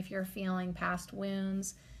especially if you're feeling past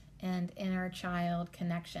wounds and inner child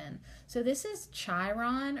connection. So this is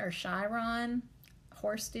Chiron,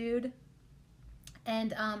 horse dude.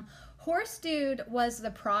 And horse dude was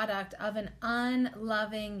the product of an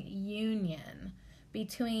unloving union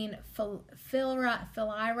between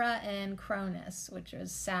Philyra and Cronus, which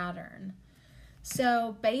was Saturn.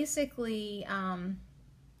 So basically, I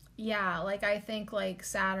think like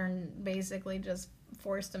Saturn basically just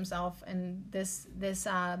forced himself, and this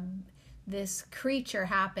creature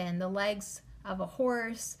happened. The legs of a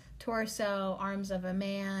horse, torso, arms of a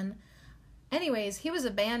man. Anyways, he was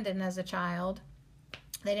abandoned as a child.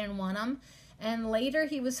 They didn't want him. And later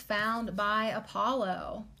he was found by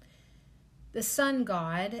Apollo, the sun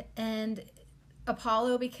god, and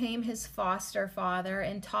Apollo became his foster father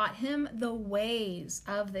and taught him the ways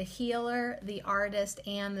of the healer, the artist,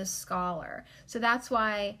 and the scholar. So that's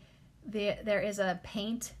why there is a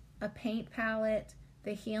paint palette,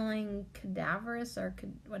 the healing cadaverous, or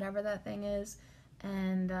whatever that thing is,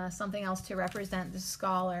 and something else to represent the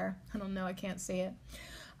scholar. I don't know, I can't see it.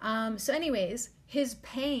 So anyways, his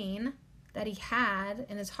pain that he had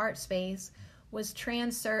in his heart space was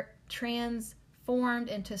transformed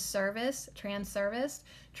into service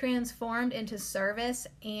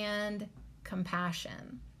and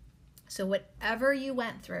compassion. So whatever you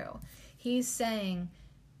went through, he's saying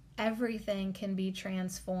everything can be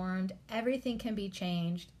transformed, everything can be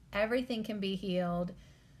changed, everything can be healed.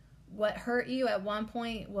 What hurt you at one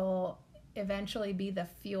point will eventually be the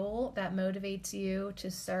fuel that motivates you to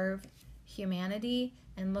serve humanity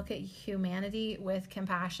and look at humanity with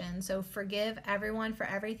compassion. So forgive everyone for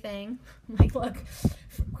everything. Like, look,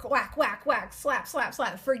 whack, whack, whack, slap, slap,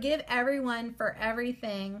 slap. Forgive everyone for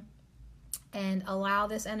everything and allow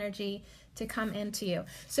this energy to come into you.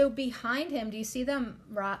 So behind him, do you see them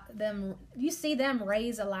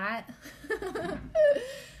rays a lot?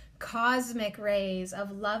 Cosmic rays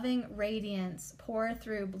of loving radiance pour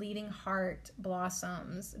through bleeding heart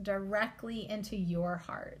blossoms directly into your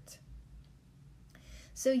heart.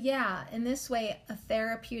 So yeah, in this way,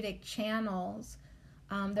 therapeutic channels,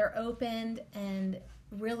 they're opened, and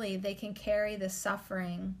really they can carry the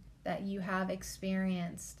suffering that you have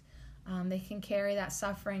experienced. They can carry that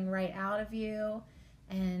suffering right out of you,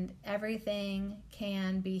 and everything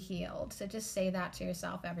can be healed. So just say that to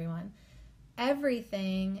yourself, everyone.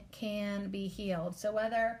 Everything can be healed. So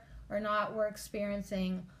whether or not we're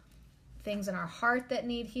experiencing things in our heart that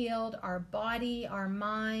need healed, our body, our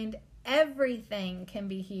mind, everything can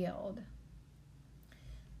be healed.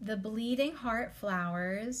 The bleeding heart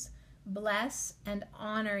flowers bless and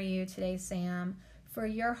honor you today, Sam, for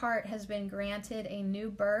your heart has been granted a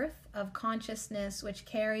new birth of consciousness which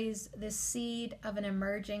carries the seed of an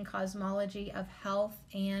emerging cosmology of health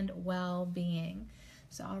and well-being.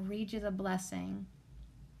 So I'll read you the blessing.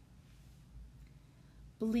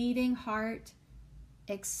 Bleeding heart,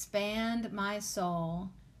 expand my soul,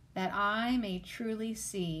 that I may truly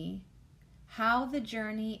see how the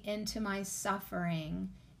journey into my suffering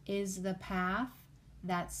is the path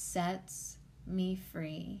that sets me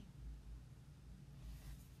free.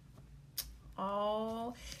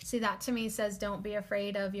 Oh, see, that to me says don't be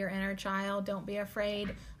afraid of your inner child. Don't be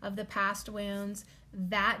afraid of the past wounds.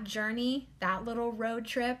 That journey, that little road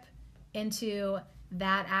trip into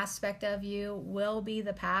that aspect of you will be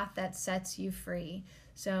the path that sets you free.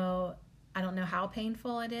 So I don't know how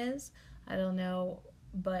painful it is. I don't know,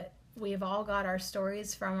 but we've all got our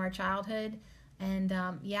stories from our childhood. And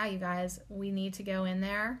yeah, you guys, we need to go in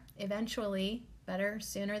there eventually, better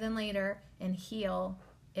sooner than later, and heal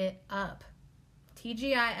it up.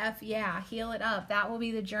 TGIF, yeah, heal it up. That will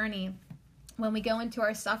be the journey. When we go into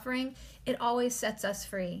our suffering, it always sets us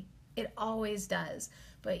free. It always does.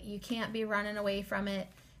 But you can't be running away from it,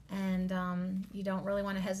 and you don't really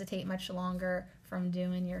want to hesitate much longer from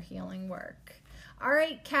doing your healing work. All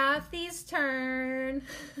right, Kathy's turn.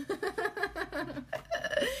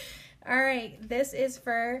 All right, this is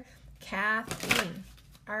for Kathy.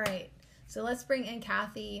 All right, so let's bring in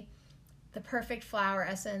Kathy, the perfect flower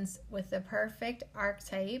essence with the perfect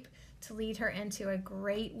archetype to lead her into a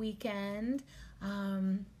great weekend.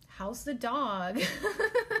 How's the dog?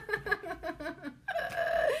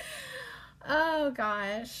 Oh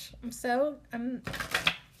gosh,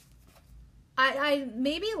 I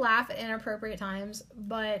maybe laugh at inappropriate times,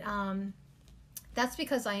 but that's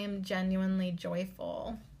because I am genuinely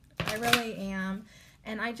joyful. I really am.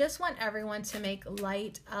 And I just want everyone to make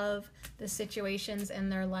light of the situations in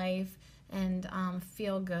their life and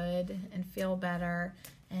feel good and feel better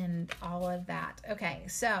and all of that. Okay,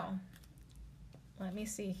 so let me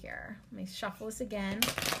see here. Let me shuffle this again.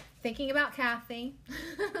 Thinking about Kathy.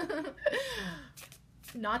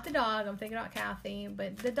 Not the dog, I'm thinking about Kathy,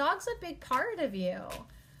 but the dog's a big part of you.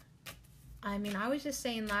 I mean, I was just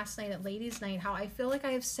saying last night at ladies' night how I feel like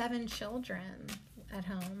I have 7 children at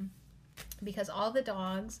home because all the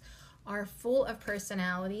dogs are full of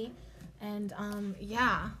personality, and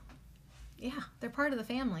yeah, they're part of the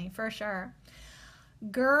family for sure.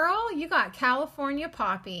 Girl, you got California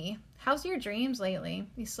Poppy. How's your dreams lately?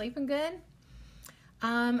 You sleeping good?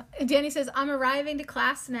 Dani says, I'm arriving to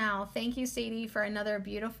class now. Thank you, Sadie, for another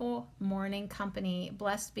beautiful morning company.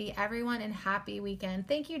 Blessed be everyone and happy weekend.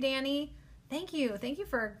 Thank you, Dani. Thank you. Thank you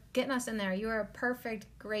for getting us in there. You are a perfect,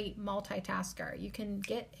 great multitasker. You can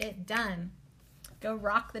get it done. Go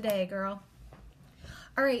rock the day, girl.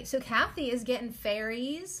 All right, so Kathy is getting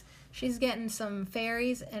fairies. She's getting some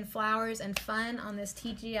fairies and flowers and fun on this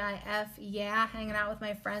TGIF. Yeah, hanging out with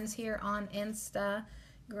my friends here on Instagram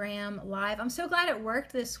Live. I'm so glad it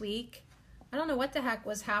worked this week. I don't know what the heck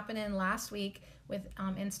was happening last week with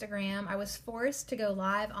Instagram. I was forced to go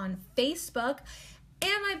live on Facebook,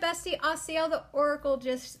 and my bestie Asiel the Oracle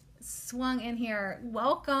just swung in here.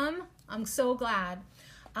 Welcome. I'm so glad.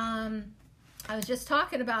 I was just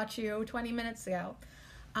talking about you 20 minutes ago.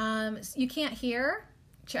 You can't hear?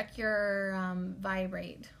 Check your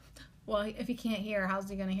vibrate. Well, if you can't hear, how's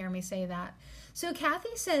he going to hear me say that? So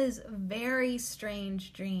Kathy says, very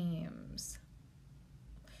strange dreams.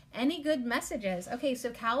 Any good messages? Okay, so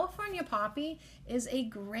California Poppy is a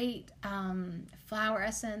great flower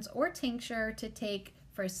essence or tincture to take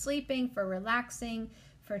for sleeping, for relaxing,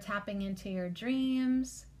 for tapping into your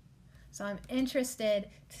dreams. So I'm interested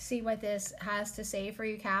to see what this has to say for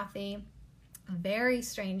you, Kathy. Very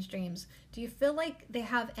strange dreams. Do you feel like they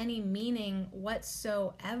have any meaning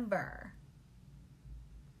whatsoever?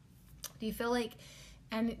 Do you feel like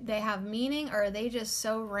they have meaning, or are they just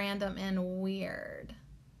so random and weird?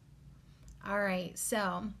 All right,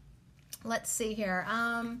 so let's see here.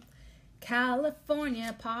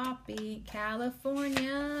 California Poppy,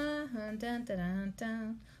 California, dun, dun, dun,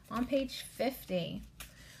 dun, on page 50.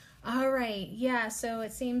 All right, yeah, so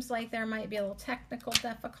it seems like there might be a little technical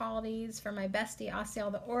difficulties for my bestie,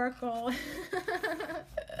 Asiel the Oracle.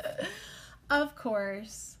 Of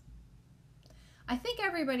course. I think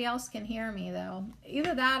everybody else can hear me, though.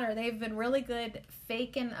 Either that or they've been really good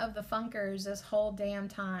faking of the funkers this whole damn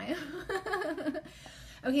time.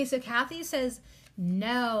 Okay, so Kathy says,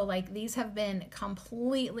 no, like these have been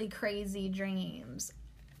completely crazy dreams.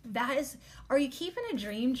 That is, are you keeping a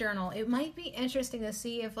dream journal? It might be interesting to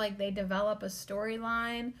see if like they develop a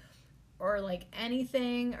storyline or like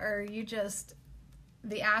anything, or you just,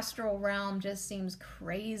 the astral realm just seems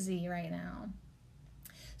crazy right now.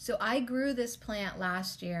 So I grew this plant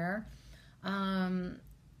last year.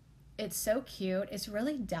 It's so cute. It's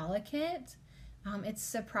really delicate. It's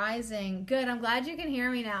surprising. Good, I'm glad you can hear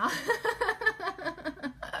me now.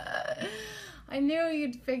 I knew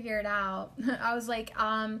you'd figure it out. I was like,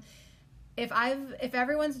 if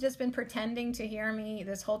everyone's just been pretending to hear me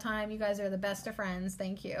this whole time, you guys are the best of friends.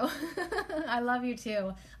 Thank you. I love you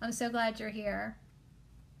too. I'm so glad you're here.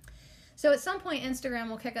 So at some point Instagram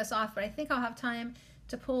will kick us off, but I think I'll have time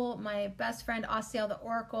to pull my best friend Asiel the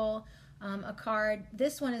Oracle a card.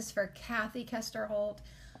 This one is for Kathy Kesterholt.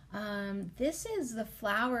 This is the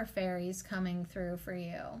flower fairies coming through for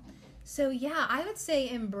you. So yeah, I would say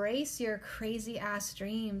embrace your crazy ass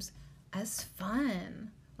dreams as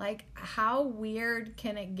fun. Like, how weird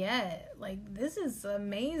can it get? Like, this is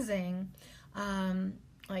amazing.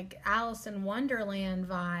 Like Alice in Wonderland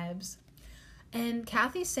vibes. And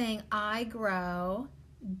Kathy's saying, I grow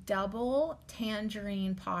double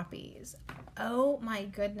tangerine poppies. Oh my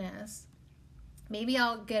goodness. Maybe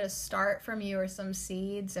I'll get a start from you or some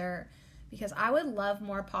seeds, or because I would love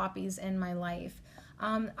more poppies in my life.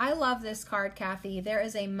 I love this card, Kathy. There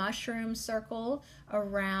is a mushroom circle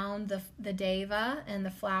around the Deva and the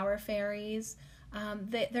flower fairies.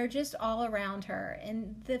 They're just all around her.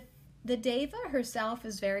 And the Deva herself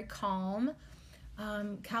is very calm.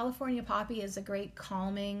 California Poppy is a great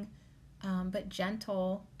calming but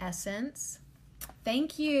gentle essence.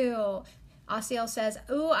 Thank you. Asiel says,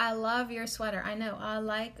 ooh, I love your sweater. I know, I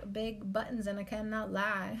like big buttons and I cannot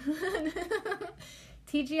lie.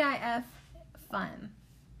 TGIF fun.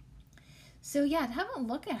 So yeah, have a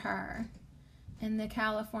look at her in the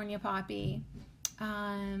California Poppy.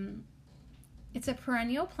 It's a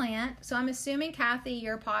perennial plant. So I'm assuming, Kathy,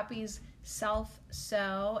 your poppies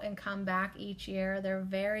self-sow and come back each year. They're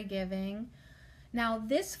very giving. Now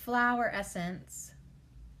this flower essence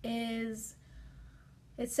is,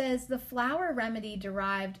 it says the flower remedy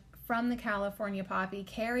derived from the California Poppy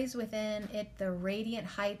carries within it the radiant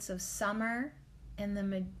heights of summer and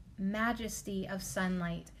the majesty of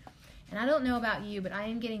sunlight. And I don't know about you, but I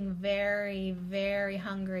am getting very, very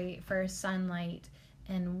hungry for sunlight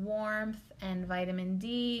and warmth and vitamin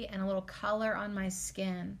D and a little color on my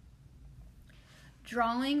skin.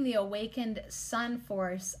 Drawing the awakened sun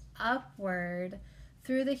force upward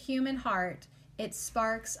through the human heart, it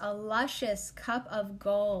sparks a luscious cup of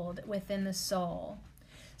gold within the soul.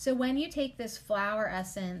 So when you take this flower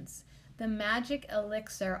essence, the magic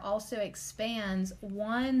elixir also expands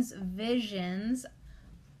one's visions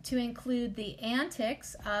to include the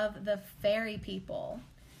antics of the fairy people,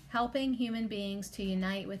 helping human beings to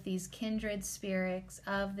unite with these kindred spirits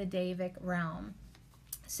of the Devic realm.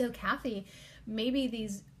 So Kathy, maybe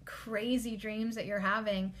these crazy dreams that you're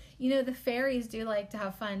having, you know, the fairies do like to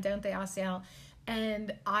have fun, don't they, Asiel?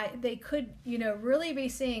 And they could, you know, really be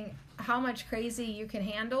seeing how much crazy you can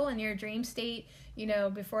handle in your dream state, you know,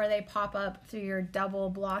 before they pop up through your double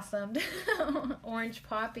blossomed orange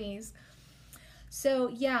poppies. So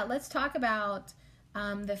yeah, let's talk about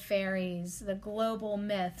the fairies, the global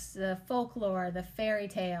myths, the folklore, the fairy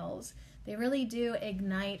tales. They really do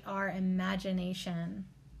ignite our imagination,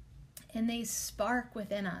 and they spark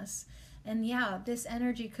within us. And yeah, this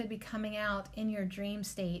energy could be coming out in your dream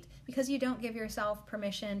state because you don't give yourself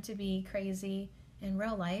permission to be crazy in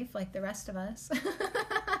real life like the rest of us.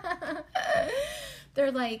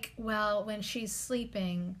 They're like, well, when she's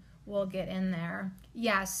sleeping, we'll get in there.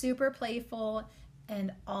 Yeah, super playful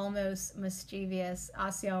and almost mischievous,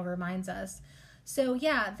 Asiel reminds us. So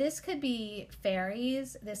yeah, this could be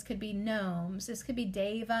fairies, this could be gnomes, this could be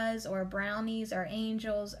devas or brownies or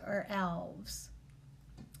angels or elves.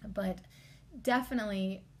 But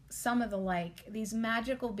definitely some of the these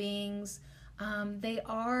magical beings, they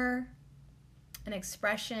are an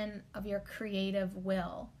expression of your creative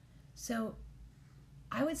will. So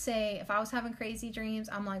I would say if I was having crazy dreams,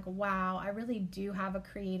 I'm like, wow, I really do have a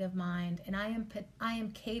creative mind, and I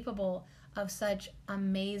am capable of such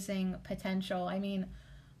amazing potential. I mean,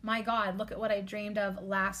 my God, look at what I dreamed of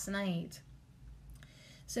last night.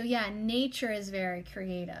 So yeah, nature is very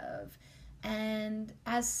creative. And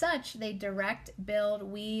as such, they direct, build,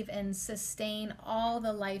 weave, and sustain all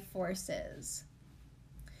the life forces.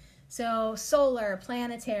 So solar,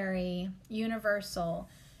 planetary, universal,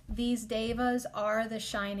 these devas are the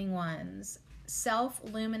shining ones,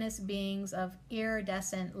 self-luminous beings of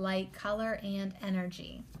iridescent light, color, and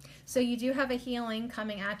energy. So you do have a healing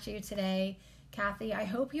coming at you today, Kathy. I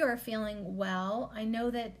hope you are feeling well. I know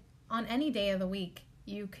that on any day of the week,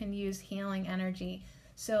 you can use healing energy.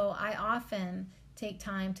 So I often take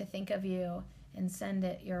time to think of you and send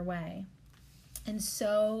it your way. And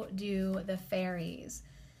so do the fairies.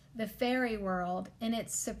 The fairy world, in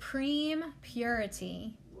its supreme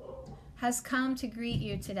purity, has come to greet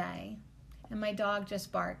you today. And my dog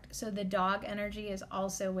just barked. So the dog energy is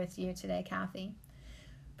also with you today, Kathy.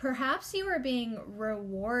 Perhaps you are being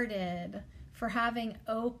rewarded for having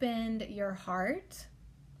opened your heart.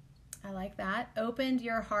 I like that. Opened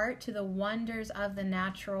your heart to the wonders of the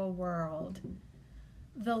natural world.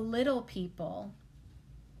 The little people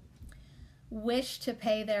wish to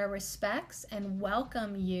pay their respects and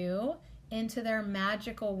welcome you into their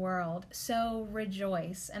magical world. So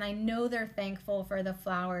rejoice. And I know they're thankful for the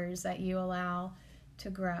flowers that you allow to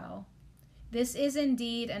grow. This is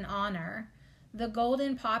indeed an honor. The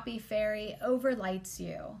golden poppy fairy overlights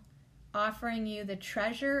you, offering you the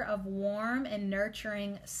treasure of warm and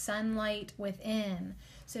nurturing sunlight within.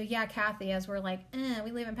 So yeah, Kathy, as we're like,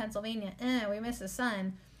 we live in Pennsylvania, we miss the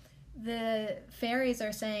sun, the fairies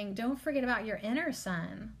are saying, don't forget about your inner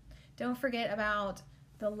sun. Don't forget about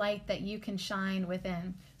the light that you can shine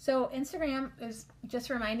within. So Instagram is just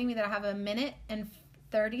reminding me that I have 1 minute and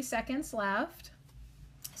 30 seconds left.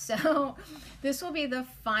 So this will be the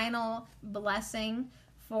final blessing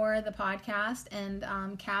for the podcast. And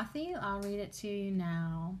Kathy, I'll read it to you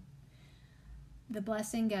now. The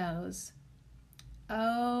blessing goes,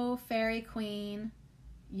 "Oh, fairy queen,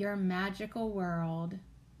 your magical world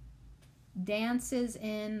dances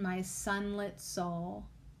in my sunlit soul.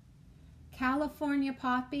 California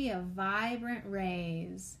poppy of vibrant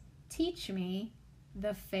rays, teach me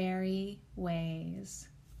the fairy ways."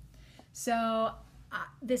 So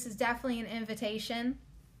this is definitely an invitation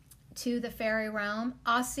to the fairy realm.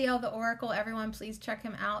 Asiel, the oracle, everyone please check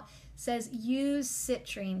him out, says use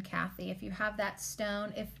citrine, Kathy, if you have that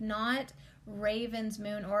stone. If not, Raven's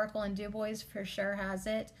Moon Oracle in Du Bois for sure has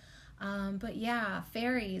it. But yeah,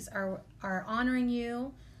 fairies are honoring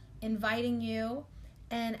you, inviting you,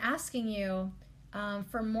 and asking you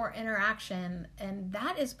for more interaction. And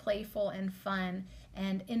that is playful and fun.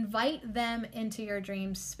 And invite them into your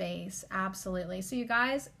dream space. Absolutely. So you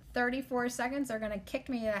guys, 34 seconds are going to kick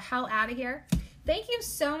me the hell out of here. Thank you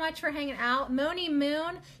so much for hanging out. Moni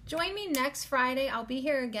Moon, join me next Friday. I'll be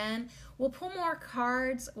here again. We'll pull more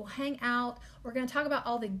cards. We'll hang out. We're going to talk about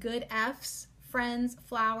all the good F's, friends,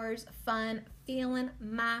 flowers, fun, feeling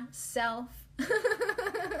myself.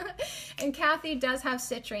 And Kathy does have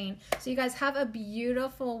citrine. So you guys have a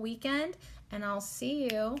beautiful weekend, and I'll see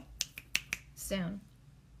you soon.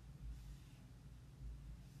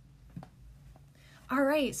 All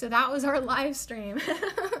right, so that was our live stream.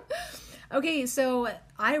 Okay, so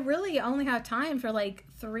I really only have time for like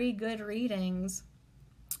 3 good readings.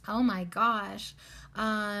 Oh my gosh.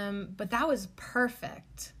 But that was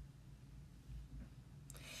perfect.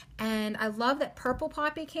 And I love that Purple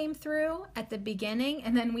Poppy came through at the beginning,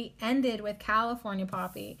 and then we ended with California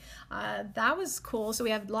Poppy. That was cool. So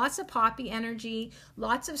we have lots of poppy energy,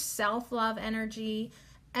 lots of self-love energy,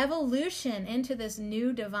 evolution into this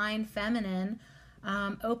new divine feminine,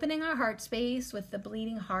 opening our heart space with the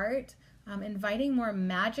bleeding heart, inviting more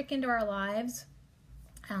magic into our lives,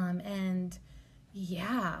 and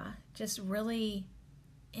yeah, just really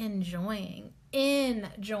enjoying,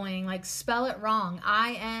 like spell it wrong,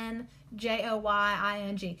 INJOYING,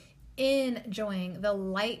 enjoying the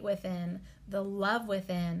light within, the love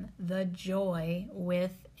within, the joy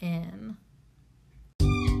within.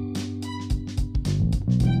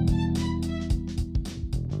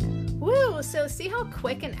 Woo! So see how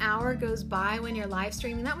quick an hour goes by when you're live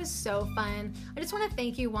streaming? That was so fun. I just want to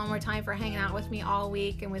thank you one more time for hanging out with me all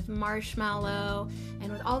week, and with Marshmallow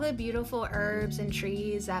and with all the beautiful herbs and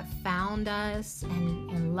trees that found us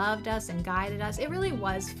and loved us and guided us. It really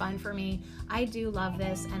was fun for me. I do love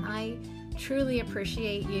this, and I truly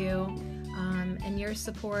appreciate you and your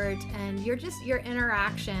support and your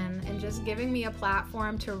interaction and just giving me a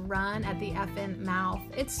platform to run at the effing mouth.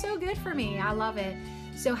 It's so good for me. I love it.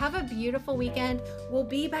 So have a beautiful weekend. We'll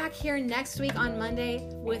be back here next week on Monday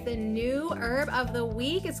with a new herb of the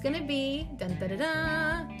week. It's going to be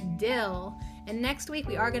dill. And next week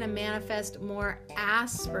we are going to manifest more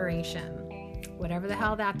aspiration, whatever the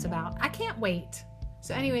hell that's about. I can't wait.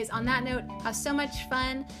 So anyways, on that note, have so much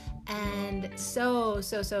fun and so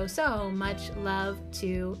much love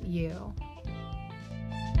to you.